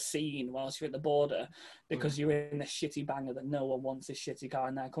much of a scene whilst you're at the border because you're in this shitty banger that no one wants this shitty car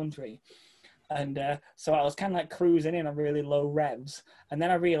in their country. And so I was kind of like cruising in on really low revs. And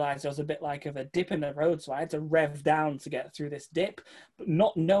then I realized there was a bit like of a dip in the road. So I had to rev down to get through this dip, but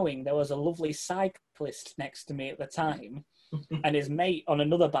not knowing there was a lovely cyclist next to me at the time. And his mate on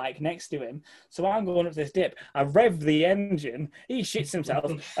another bike next to him. So I'm going up this dip. I rev the engine. He shits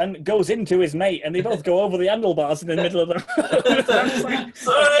himself and goes into his mate, and they both go over the handlebars in the middle of the road. I'm just like,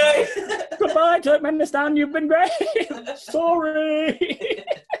 sorry. Goodbye, Turkmenistan. You've been great. Sorry.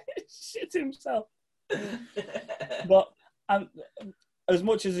 Shits himself. But as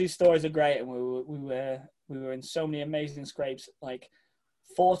much as these stories are great, and we were in so many amazing scrapes, like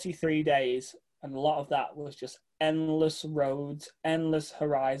 43 days. And a lot of that was just endless roads, endless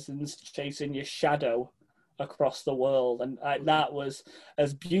horizons, chasing your shadow across the world. And that was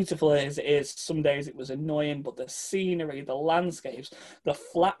as beautiful as it is. Some days it was annoying, but the scenery, the landscapes, the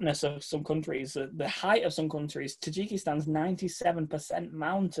flatness of some countries, the height of some countries, Tajikistan's 97%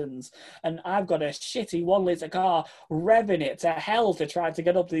 mountains. And I've got a shitty 1-litre car revving it to hell to try to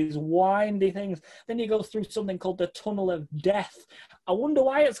get up these windy things. Then you go through something called the Tunnel of Death. I wonder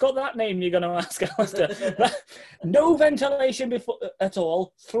why it's got that name, you're going to ask, Alistair. No ventilation at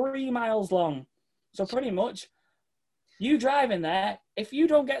all, 3 miles long. So pretty much, you drive in there, if you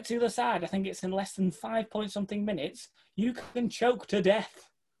don't get to the side, I think it's in less than 5-point-something minutes, you can choke to death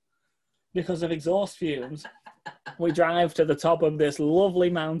because of exhaust fumes. We drive to the top of this lovely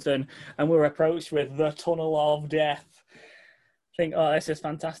mountain and we're approached with the Tunnel of Death. Think, oh, this is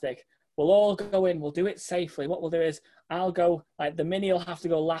fantastic. We'll all go in, we'll do it safely. What we'll do is, I'll go, like the Mini will have to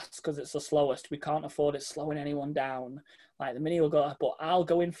go last because it's the slowest. We can't afford it slowing anyone down. Like the Mini will go, but I'll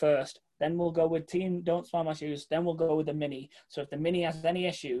go in first. Then we'll go with Team Don't Smile My Shoes. Then we'll go with the Mini. So if the Mini has any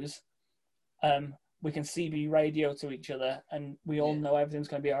issues, we can CB radio to each other and we all know everything's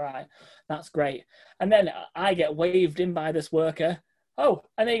going to be all right. That's great. And then I get waved in by this worker. Oh,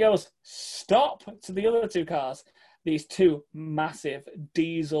 and he goes, stop to the other 2 cars. These 2 massive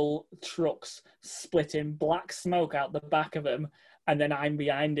diesel trucks splitting black smoke out the back of them. And then I'm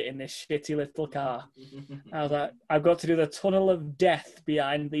behind it in this shitty little car. I was like, I've got to do the Tunnel of Death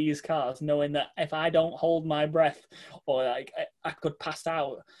behind these cars, knowing that if I don't hold my breath or like I could pass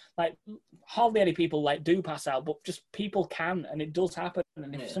out. Like hardly any people like do pass out, but just people can, and it does happen.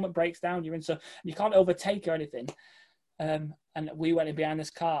 And if someone breaks down, you're in, so you can't overtake or anything. And we went in behind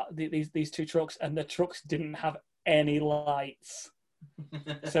this car, these 2 trucks, and the trucks didn't have any lights.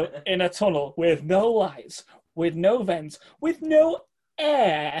 So in a tunnel with no lights, with no vents, with no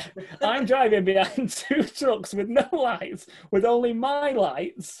air, I'm driving behind 2 trucks with no lights, with only my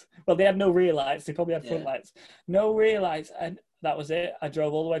lights. Well, they had no rear lights, they probably had front lights. No rear lights, and that was it. I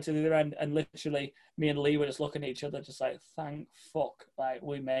drove all the way to the other end, and literally me and Lee were just looking at each other just like, thank fuck, like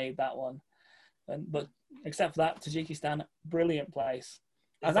we made that one. But except for that, Tajikistan, brilliant place.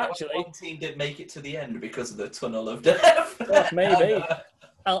 As actually, one team did make it to the end because of the Tunnel of Death. Well, maybe.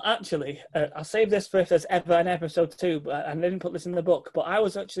 I'll save this for if there's ever an episode 2, but I didn't put this in the book, but I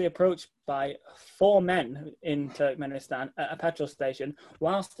was actually approached by 4 men in Turkmenistan at a petrol station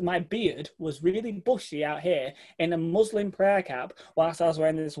whilst my beard was really bushy out here in a Muslim prayer cap whilst I was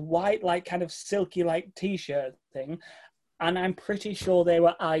wearing this white, like kind of silky, like t-shirt thing. And I'm pretty sure they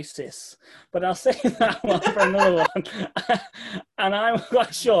were ISIS. But I'll save that one for another one. And I'm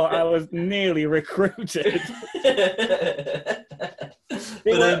quite sure I was nearly recruited. It's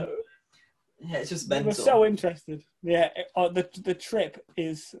just mental. They were so interested. Yeah, the trip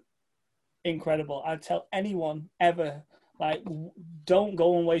is incredible. I'd tell anyone ever, like, don't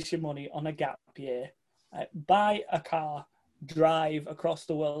go and waste your money on a gap year. Buy a car drive across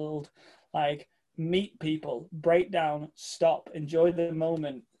the world, like meet people, break down, stop, enjoy the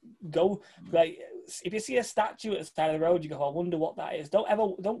moment, go. Like if you see a statue at the side of the road, you go, I wonder what that is.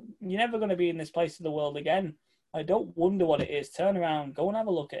 You're never going to be in this place in the world again. I don't wonder what it is. Turn around, go and have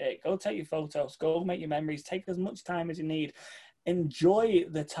a look at it. Go take your photos. Go make your memories. Take as much time as you need. Enjoy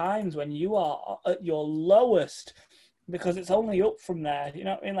the times when you are at your lowest, because it's only up from there. You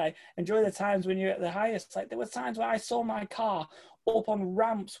know what I mean? Like, enjoy the times when you're at the highest. Like, there were times where I saw my car up on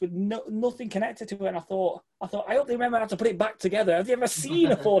ramps with nothing connected to it, and I thought, I hope they remember how to put it back together. Have you ever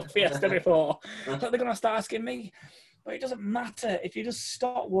seen a Ford Fiesta before? Like, they're going to start asking me. But it doesn't matter if you just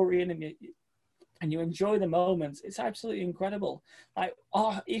stop worrying and you enjoy the moments. It's absolutely incredible. Like,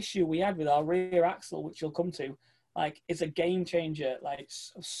 our issue we had with our rear axle, which you'll come to, like, it's a game changer. Like,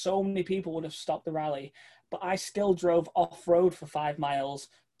 so many people would have stopped the rally, but I still drove off-road for 5 miles.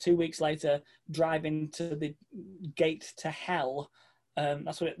 2 weeks later, driving to the gate to hell.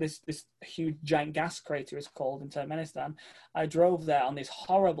 That's what this huge giant gas crater is called in Turkmenistan. I drove there on these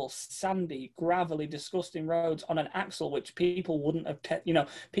horrible, sandy, gravelly, disgusting roads on an axle which people wouldn't have,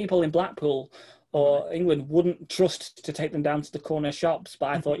 people in Blackpool or England wouldn't trust to take them down to the corner shops. But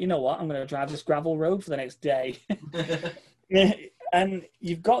I thought, you know what, I'm going to drive this gravel road for the next day. And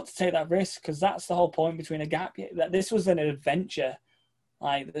you've got to take that risk, because that's the whole point between a gap. That this was an adventure.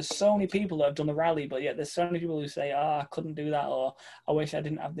 Like, there's so many people that have done the rally, but yet there's so many people who say, I couldn't do that, or I wish I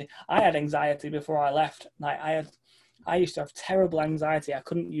didn't have I had anxiety before I left. Like, I used to have terrible anxiety. I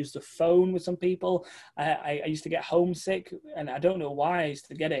couldn't use the phone with some people. I used to get homesick, and I don't know why I used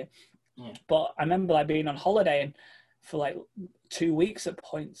to get it. Yeah. But I remember like being on holiday and for like 2 weeks at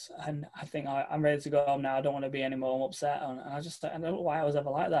points, and I think I'm ready to go home now. I don't want to be anymore. I'm upset, and I don't know why I was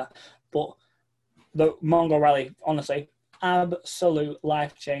ever like that. But the Mongol Rally, honestly, absolute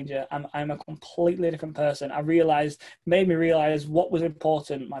life changer. I'm a completely different person. Made me realize what was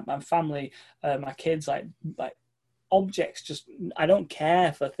important. My family, my kids, like objects. Just, I don't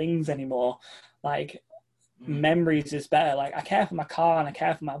care for things anymore. Like, memories is better. Like, I care for my car and I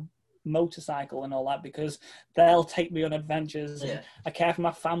care for my motorcycle and all that, because they'll take me on adventures. And I care for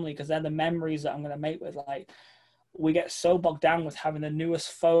my family because they're the memories that I'm going to make with. Like, we get so bogged down with having the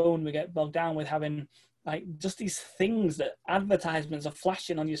newest phone. We get bogged down with having like just these things that advertisements are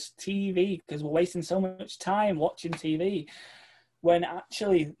flashing on your TV, because we're wasting so much time watching TV, when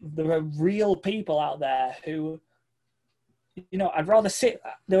actually there are real people out there who, I'd rather sit.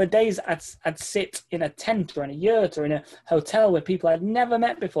 There were days I'd sit in a tent or in a yurt or in a hotel with people I'd never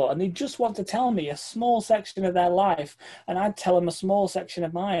met before, and they just want to tell me a small section of their life, and I'd tell them a small section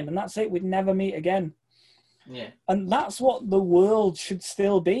of mine, and that's it. We'd never meet again. Yeah. And that's what the world should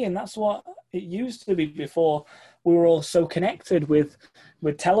still be, and that's what it used to be before we were all so connected with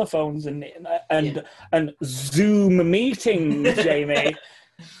telephones and Zoom meetings, Jamie.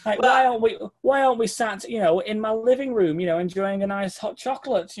 Like, why aren't we sat, in my living room, enjoying a nice hot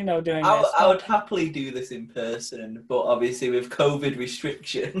chocolate, doing this? I would happily do this in person, but obviously with COVID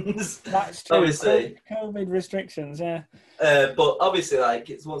restrictions. That's true. Obviously. COVID restrictions, yeah. But obviously, like,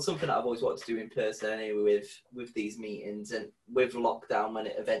 it's something that I've always wanted to do in person anyway with these meetings, and with lockdown, when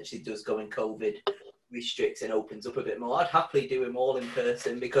it eventually does go and COVID restricts and opens up a bit more, I'd happily do them all in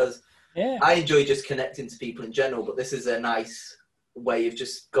person, because I enjoy just connecting to people in general, but this is a nice way of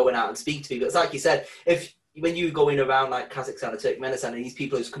just going out and speaking to people. It's like you said, when you go in around like Kazakhstan or Turkmenistan and these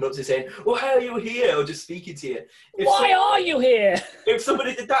people are just coming up to you saying, why are you here? Or just speaking to you. Why are you here? If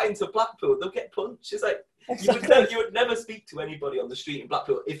somebody did that into Blackpool, they'll get punched. It's like, you would never speak to anybody on the street in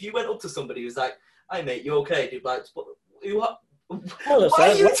Blackpool. If you went up to somebody who's like, hi mate, you okay? They'd be like, what? Hello, why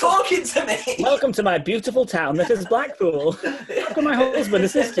are you talking to me? Welcome to my beautiful town. This is Blackpool. How can my husband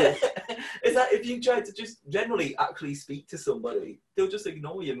assist you? It's like, if you try to just generally actually speak to somebody, they'll just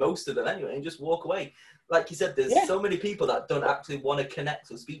ignore you, most of them anyway, and just walk away. Like you said, there's so many people that don't actually want to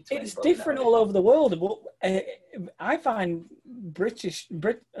connect or speak to It's different all over the world. I find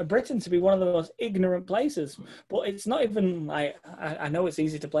Britain to be one of the most ignorant places, but it's not even like, I know it's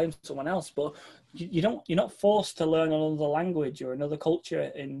easy to blame someone else, but you're not forced to learn another language or another culture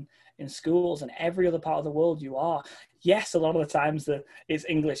in schools, and every other part of the world you are. Yes, a lot of the times it's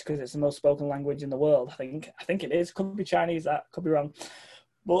English because it's the most spoken language in the world. I think it is. Could be Chinese. That could be wrong.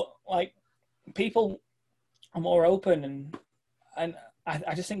 But like, people are more open, and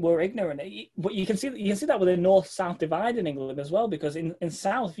I just think we're ignorant. But you can see that with the north-south divide in England as well, because in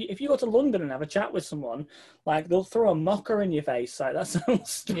South, if you go to London and have a chat with someone, like, they'll throw a mocker in your face. Like, that's how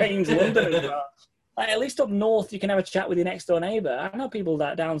strange London is. Like, at least up north, you can have a chat with your next door neighbour. I know people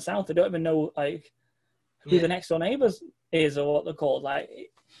that down south, they don't even know like who the next door neighbours is or what they're called. Like,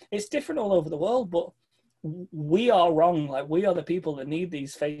 it's different all over the world, but we are wrong. Like, we are the people that need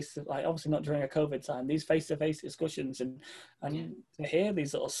these like, obviously not during a COVID time, these face-to-face discussions and to hear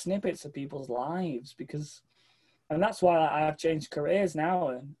these little snippets of people's lives, and that's why I've changed careers now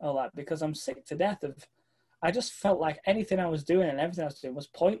and all that, because I'm sick to death of, I just felt like anything I was doing and everything I was doing was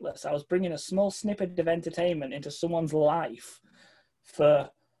pointless. I was bringing a small snippet of entertainment into someone's life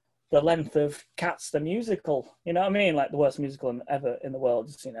for the length of Cats the musical, you know what I mean? Like the worst musical ever in the world,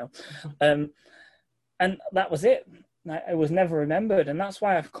 you know. And that was it. It was never remembered, and that's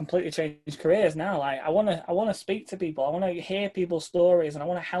why I've completely changed careers now. Like, I want to speak to people. I want to hear people's stories, and I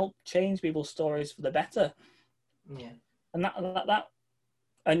want to help change people's stories for the better. Yeah. And that,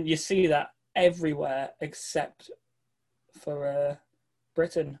 and you see that everywhere except for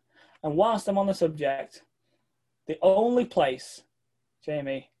Britain. And whilst I'm on the subject, the only place,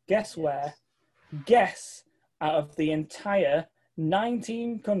 Jamie, guess where? Guess out of the entire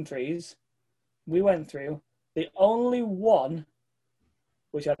 19 countries we went through, the only one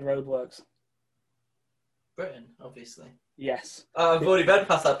which had roadworks. Britain, obviously. Yes. I've already read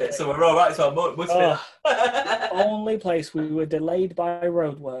past that bit, so we're all right. So I must be. The only place we were delayed by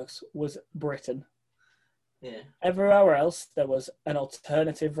roadworks was Britain. Yeah. Everywhere else, there was an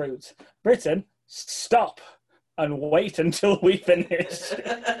alternative route. Britain, stop and wait until we finish.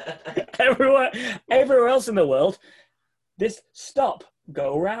 Everywhere else in the world, this stop,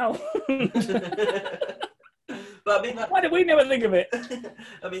 go round. But I mean, like, why did we never think of it?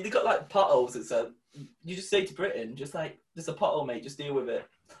 I mean, they got like potholes that said, you just say to Britain, just like, there's a pothole, mate, just deal with it.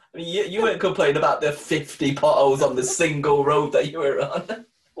 I mean, you weren't complaining about the 50 potholes on the single road that you were on.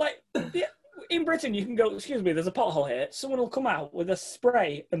 Like, in Britain, you can go, excuse me, there's a pothole here. Someone will come out with a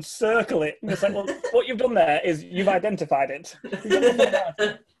spray and circle it. And it's like, well, what you've done there is you've identified it.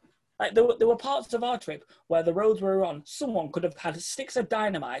 Like, there were parts of our trip where the roads we were on, someone could have had sticks of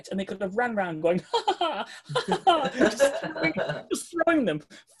dynamite and they could have ran around going, ha ha ha, ha, just throwing them,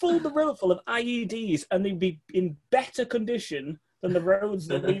 filled the road full of IEDs, and they'd be in better condition than the roads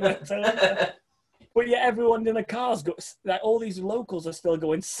that we went to. But yet everyone in the cars, like all these locals are still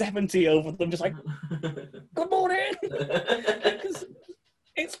going 70 over them, just like, good morning! Because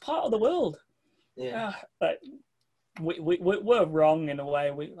it's part of the world. Yeah. We're wrong in a way.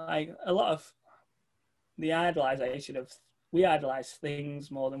 We like a lot of the idolization of, we idolize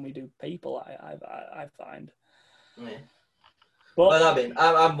things more than we do people. I find. Yeah. But I mean,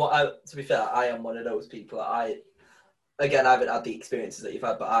 to be fair, I am one of those people. I haven't had the experiences that you've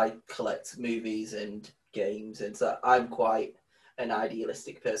had, but I collect movies and games, and so I'm quite an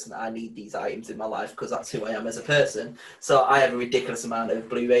idealistic person. I need these items in my life because that's who I am as a person. So I have a ridiculous amount of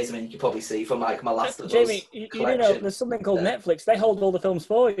Blu-rays. I mean, you can probably see from like my Last of Us Jamie, you do know there's something called Netflix. They hold all the films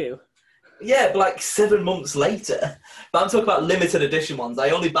for you. Yeah, but like 7 months later. But I'm talking about limited edition ones. I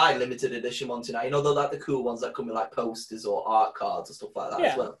only buy limited edition ones now. You know, they're like the cool ones that come with like posters or art cards or stuff like that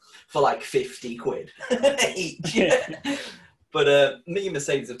as well. For like 50 quid each. But me and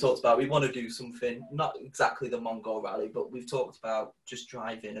Mercedes have talked about, we want to do something, not exactly the Mongol Rally, but we've talked about just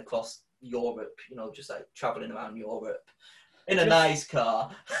driving across Europe, you know, just like travelling around Europe in a nice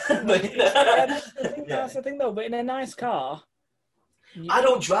car. But, that's the thing though, but in a nice car. I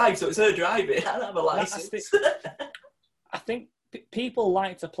don't drive, so it's her driving. I don't have a license. I think people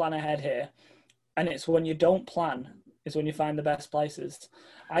like to plan ahead here, and it's when you don't plan is when you find the best places.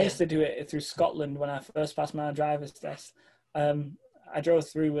 I used to do it through Scotland when I first passed my driver's test. I drove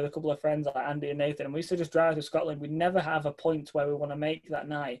through with a couple of friends like Andy and Nathan, and we used to just drive through Scotland. We'd never have a point where we want to make that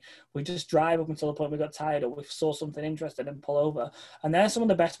night. We just drive up until the point we got tired or we saw something interesting and pull over. And they're some of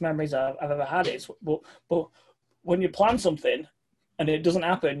the best memories I've ever had. But when you plan something and it doesn't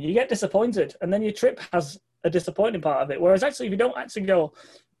happen, you get disappointed, and then your trip has a disappointing part of it. Whereas actually, if you don't actually go,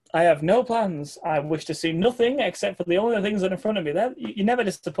 I have no plans, I wish to see nothing except for the only things that are in front of me, you're never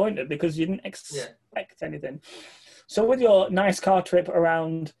disappointed because you didn't expect anything. So with your nice car trip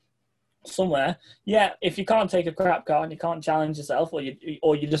around somewhere, if you can't take a crap car and you can't challenge yourself, or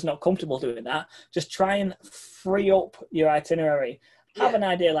you're just not comfortable doing that, just try and free up your itinerary. Have an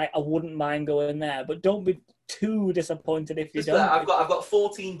idea like, I wouldn't mind going there, but don't be too disappointed if you don't. I've got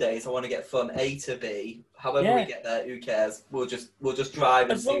 14 days. I want to get from A to B. However we get there, who cares? We'll just drive.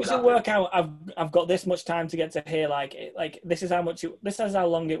 And as long as you work out, I've got this much time to get to here. Like this is how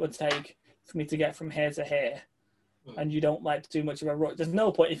long it would take for me to get from here to here. And you don't like too much of a rush. There's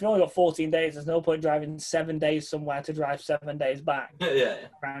no point, if you've only got 14 days, there's no point driving 7 days somewhere to drive 7 days back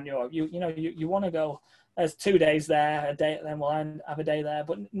around Europe. You want to go, there's 2 days there, a day, then we'll have a day there,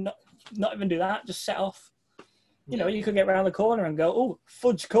 but not even do that, just set off. You know, you could get around the corner and go, oh,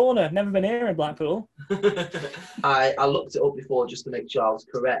 Fudge Corner, never been here in Blackpool. I looked it up before just to make sure I was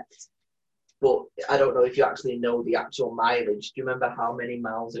correct. but I don't know if you actually know the actual mileage. Do you remember how many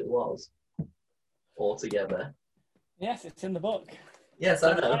miles it was altogether? Yes, it's in the book. Yes,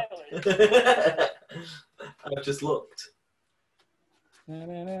 I know. I've just looked.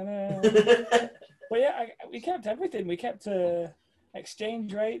 But yeah, we kept everything. We kept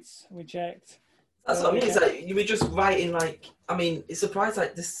exchange rates. We checked. That's what I mean. It's like you were just writing it's surprised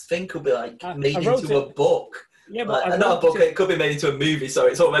this thing could be made into a book. Yeah, but not a book. It could be made into a movie, so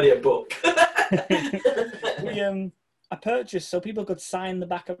it's already a book. I purchased so people could sign the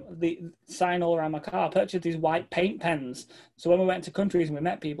back of sign all around my car. I purchased these white paint pens. So when we went to countries and we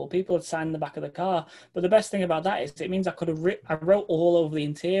met people would sign the back of the car. But the best thing about that is it means I could have I wrote all over the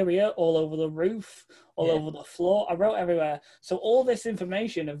interior, all over the roof, all over the floor. I wrote everywhere. So all this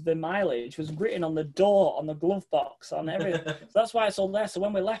information of the mileage was written on the door, on the glove box, on everything. So that's why it's all there. So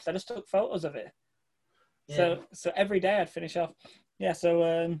when we left, I just took photos of it. Yeah. So every day I'd finish off. Yeah,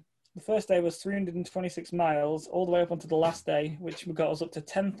 so the first day was 326 miles, all the way up onto the last day, which got us up to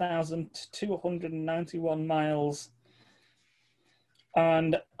 10,291 miles.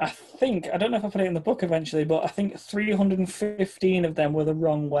 And I don't know if I put it in the book eventually, but I think 315 of them were the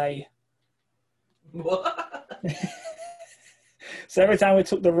wrong way. What? So every time we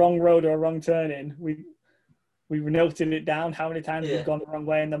took the wrong road or a wrong turn in, we noted it down, how many times we've gone the wrong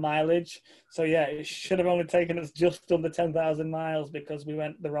way in the mileage. So yeah, it should have only taken us just under 10,000 miles because we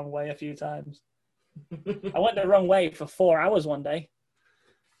went the wrong way a few times. I went the wrong way for 4 hours one day.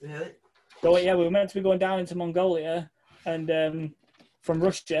 Really? So yeah, we were meant to be going down into Mongolia and from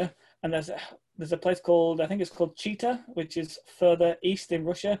Russia, and there's a place called, I think it's called Chita, which is further east in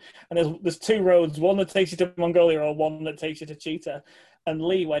Russia, and there's two roads, one that takes you to Mongolia or one that takes you to Chita. And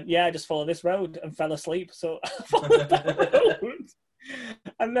Lee went, yeah, just follow this road, and fell asleep. So I followed that road.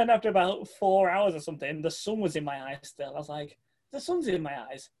 And then after about 4 hours or something, the sun was in my eyes still. I was like, the sun's in my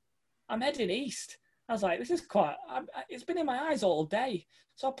eyes. I'm heading east. I was like, this is it's been in my eyes all day.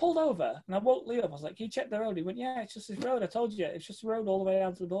 So I pulled over and I woke Lee up. I was like, can you check the road? He went, yeah, it's just this road. I told you, it's just the road all the way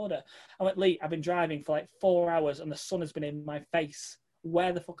down to the border. I went, Lee, I've been driving for 4 hours and the sun has been in my face.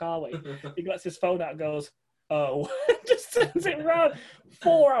 Where the fuck are we? He gets his phone out and goes, oh, just turns it around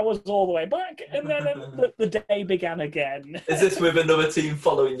 4 hours all the way back, and then the day began again. Is this with another team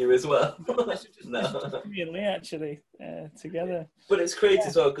following you as well? No, me and Lee actually together. But it's great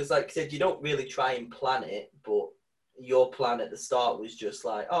as well because, like I said, you don't really try and plan it, but your plan at the start was just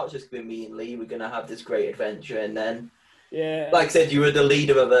like, oh, it's just gonna be me and Lee. We're gonna have this great adventure, and then, like I said, you were the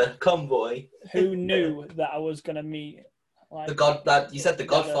leader of a convoy. Who knew that I was gonna meet? You said the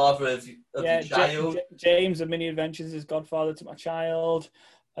godfather of your child. James of Mini Adventures is godfather to my child.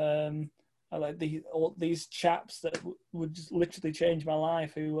 I like all these chaps that would just literally change my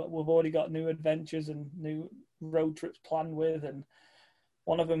life, who we've already got new adventures and new road trips planned with, and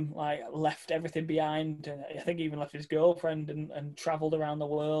one of them left everything behind, and I think he even left his girlfriend and travelled around the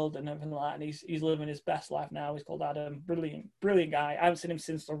world and everything like that, and he's living his best life now. He's called Adam. Brilliant guy. I haven't seen him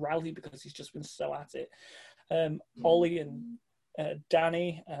since the rally because he's just been so at it. Ollie and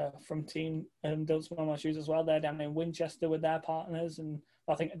Danny from Team Don't Smell My Shoes as well. They're down in Winchester with their partners, and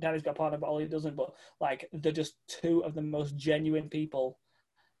I think Danny's got a partner, but Ollie doesn't. But they're just two of the most genuine people,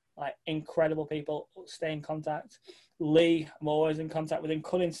 incredible people. Stay in contact. Lee, I'm always in contact with him.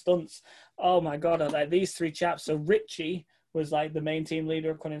 Cunning Stunts. Oh my God, these three chaps. So Richie was the main team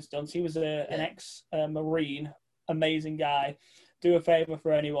leader of Cunning Stunts. He was an ex-Marine, amazing guy. Do a favor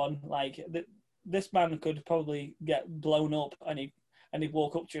for anyone this man could probably get blown up and he'd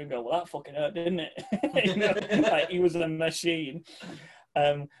walk up to you and go, well, that fucking hurt, didn't it? He was a machine.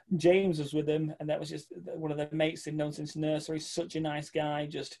 James was with him, and that was just one of the mates they've known since nursery. Such a nice guy.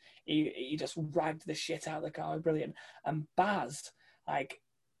 He just ragged the shit out of the car. Brilliant. And Baz,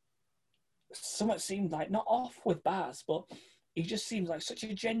 something seemed not off with Baz, but he just seems like such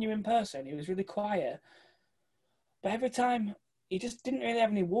a genuine person. He was really quiet. But every time, he just didn't really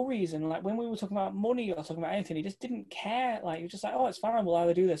have any worries. And when we were talking about money or talking about anything, he just didn't care. He was just oh, it's fine. We'll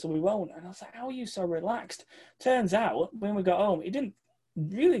either do this or we won't. And I was like, how are you so relaxed? Turns out when we got home, he didn't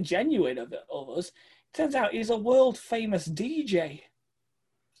really genuine of us. Turns out he's a world famous DJ.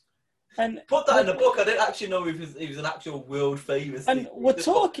 And put that in the book. I didn't actually know he was an actual world famous. And we're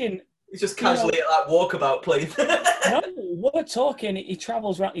talking. He's just casually at walkabout playing. No, we're talking. He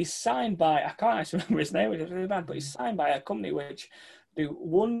travels around. He's signed by, I can't actually remember his name, which is really bad, but he's signed by a company which do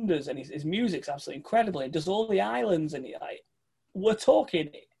wonders, and his music's absolutely incredible. He does all the islands, and we're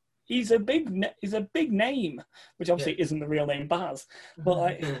talking. He's a big name, which obviously isn't the real name Baz,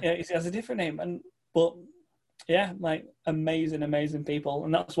 but he has a different name. But Yeah, like amazing people.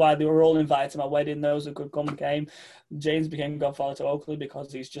 And that's why they were all invited to my wedding. Those who could come came. James became godfather to Oakley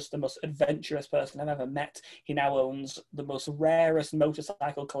because he's just the most adventurous person I've ever met. He now owns the most rarest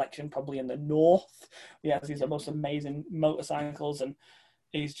motorcycle collection probably in the north. Yes, he's the most amazing motorcycles, and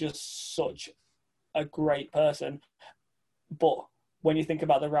he's just such a great person. But when you think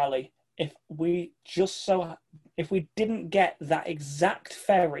about the rally, if we didn't get that exact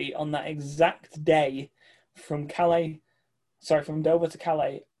ferry on that exact day from Dover to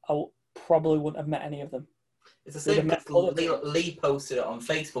Calais, I probably wouldn't have met any of them. It's the same because Lee posted it on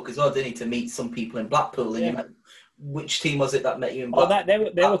Facebook as well, didn't he, to meet some people in Blackpool. And you met, which team was it that met you in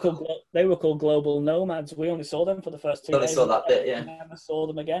Blackpool? They were called Global Nomads. We only saw them for the first 2 days. Only saw that bit, yeah. Never saw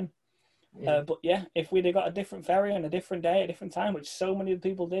them again. Yeah. But yeah, if we'd have got a different ferry on a different day, a different time, which so many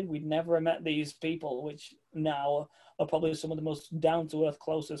people did, we'd never have met these people, which now are probably some of the most down-to-earth,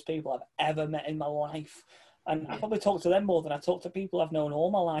 closest people I've ever met in my life. And I probably talk to them more than I talk to people I've known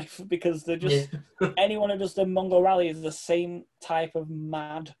all my life, because they're just anyone who does the Mongol Rally is the same type of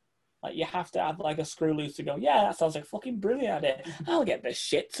mad. Like, you have to have like a screw loose to go, yeah, that sounds like a fucking brilliant idea. I'll get the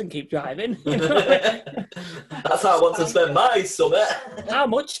shits and keep driving. You know what I mean? That's how I want to spend my summer. How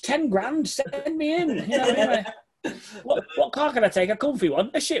much? 10 grand? Send me in. You know what I mean? Like, what car can I take? A comfy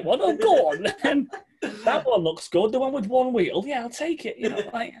one? A shit one? Oh, go on. And that one looks good. The one with one wheel. Yeah, I'll take it. You know,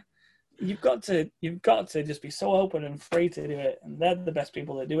 like, you've got to just be so open and free to do it. And they're the best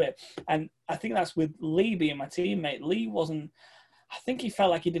people that do it. And I think that's with Lee being my teammate. Lee wasn't, I think he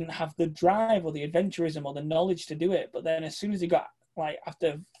felt like he didn't have the drive or the adventurism or the knowledge to do it. But then as soon as he got, like,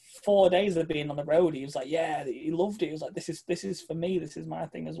 after 4 days of being on the road, he was like, yeah, he loved it. He was like, this is for me. This is my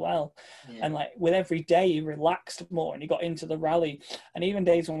thing as well. Yeah. And like with every day, he relaxed more and he got into the rally. And even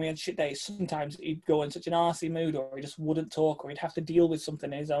days when we had shit days, sometimes he'd go in such an arsey mood, or he just wouldn't talk, or he'd have to deal with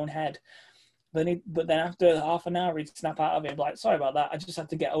something in his own head. But then after half an hour, he'd snap out of it, like, sorry about that. I just had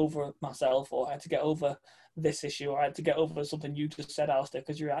to get over myself, or I had to get over this issue, or I had to get over something you just said, Alistair,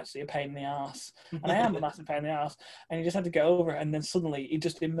 because you're actually a pain in the ass. And I am a massive pain in the ass. And he just had to get over it. And then suddenly he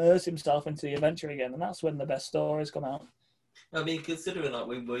just immersed himself into the adventure again. And that's when the best stories come out. I mean, considering like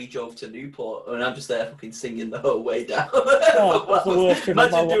when we drove to Newport and I'm just there fucking singing the whole way down.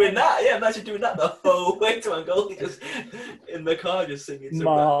 Imagine doing that. Yeah, imagine doing that the whole way to Angola, just in the car, just singing.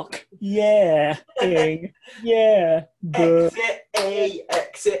 Mark, yeah, yeah. Exit A,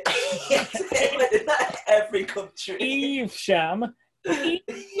 exit A, exit A. Every country. Evesham.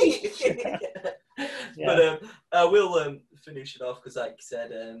 Yeah. But I will finish it off because, like you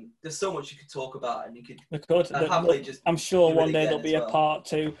said, there's so much you could talk about, and you could happily just. I'm sure one day there'll be a part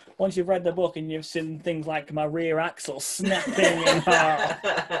 2. Once you've read the book and you've seen things like my rear axle snapping in half.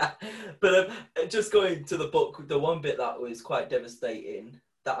 But just going to the book, the one bit that was quite devastating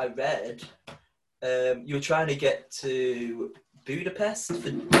that I read, you were trying to get to Budapest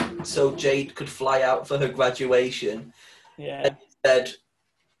so Jade could fly out for her graduation. Yeah. And you said,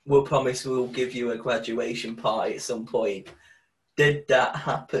 we'll promise we'll give you a graduation party at some point. Did that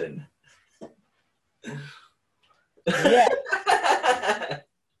happen? Yeah.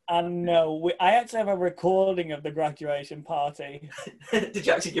 And no, I actually have a recording of the graduation party. Did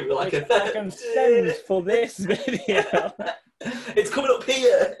you actually give it like I can send for this video? It's coming up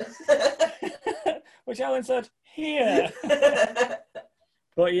here. Which Alan said, here.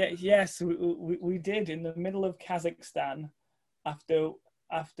 But yeah, yes, we did in the middle of Kazakhstan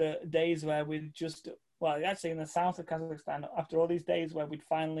after days where we'd just, well, actually in the south of Kazakhstan, after all these days where we'd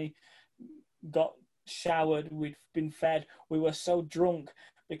finally got showered, we'd been fed, we were so drunk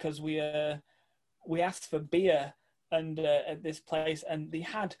because we asked for beer and at this place, and they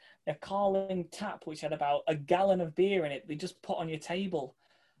had a Carling tap which had about a gallon of beer in it. They just put on your table,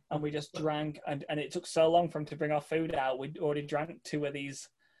 and we just drank, and it took so long for them to bring our food out. We'd already drank 2 of these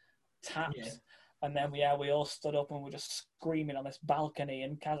taps. Yeah. And then we all stood up and were just screaming on this balcony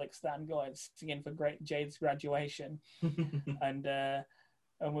in Kazakhstan, singing for Great Jade's graduation, and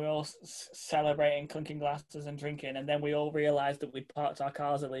we all celebrating, clinking glasses and drinking. And then we all realised that we'd parked our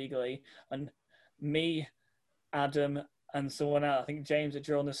cars illegally. And me, Adam, and someone else, I think James had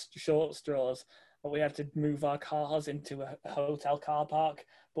drawn the short straws, but we had to move our cars into a hotel car park.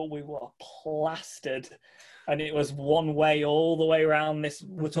 But we were plastered, and it was one way all the way around this.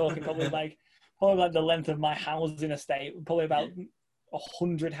 We're talking probably like the length of my housing estate, probably about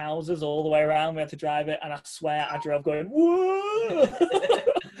 100 houses all the way around. We had to drive it, and I swear I drove going, whoa!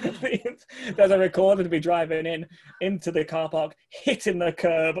 There's a recorder to be driving into the car park, hitting the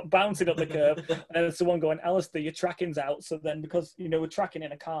curb, bouncing up the curb, and then someone going, Alistair, your tracking's out. So then, because, we're tracking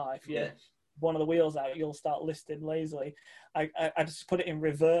in a car, if you one of the wheels out, you'll start listing lazily. I just put it in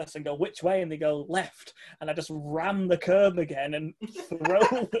reverse and go, which way? And they go, left. And I just ram the curb again and throw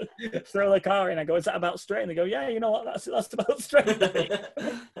the car in. I go, is that about straight? And they go, yeah, you know what? That's about straight.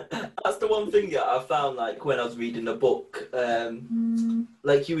 That's the one thing that I found, like, when I was reading a book,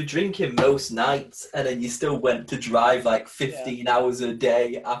 like, you were drinking most nights and then you still went to drive like 15 hours a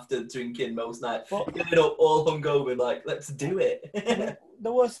day after drinking most nights. Well, you ended up all hungover, like, let's do it.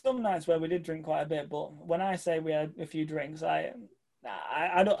 There were some nights where we did drink quite a bit, but when I say we had a few drinks, I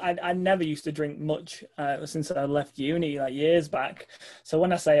never used to drink much since I left uni, like years back. So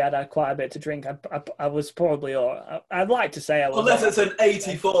when I say I'd had quite a bit to drink, I was probably, or I'd like to say I was. Unless it's an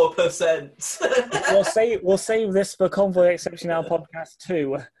 84%. We'll save this for Convoy Exceptional Podcast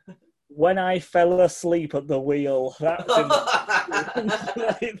 2. When I fell asleep at the wheel, that's like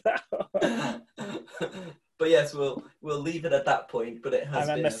that. But yes, we'll leave it at that point. But it has. I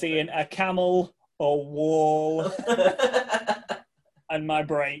remember seeing a camel, a wall, and my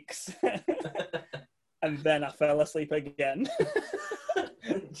brakes, and then I fell asleep again,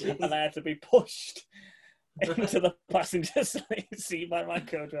 and I had to be pushed into the passenger seat by my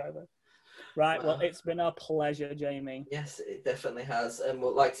co-driver. Right, well, it's been a pleasure, Jamie. Yes, it definitely has. And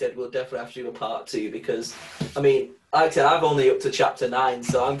like I said, we'll definitely have to do a part 2 because, I mean, like I said, I'm only up to chapter 9,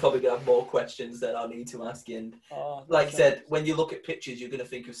 so I'm probably going to have more questions that I'll need to ask. And like I said, when you look at pictures, you're going to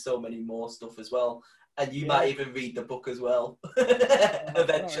think of so many more stuff as well. And you might even read the book as well,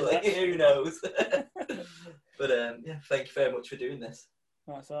 eventually. Who knows? But yeah, thank you very much for doing this.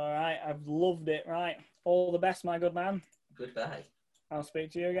 That's all right. I've loved it. Right. All the best, my good man. Goodbye. I'll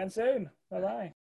speak to you again soon. Bye-bye.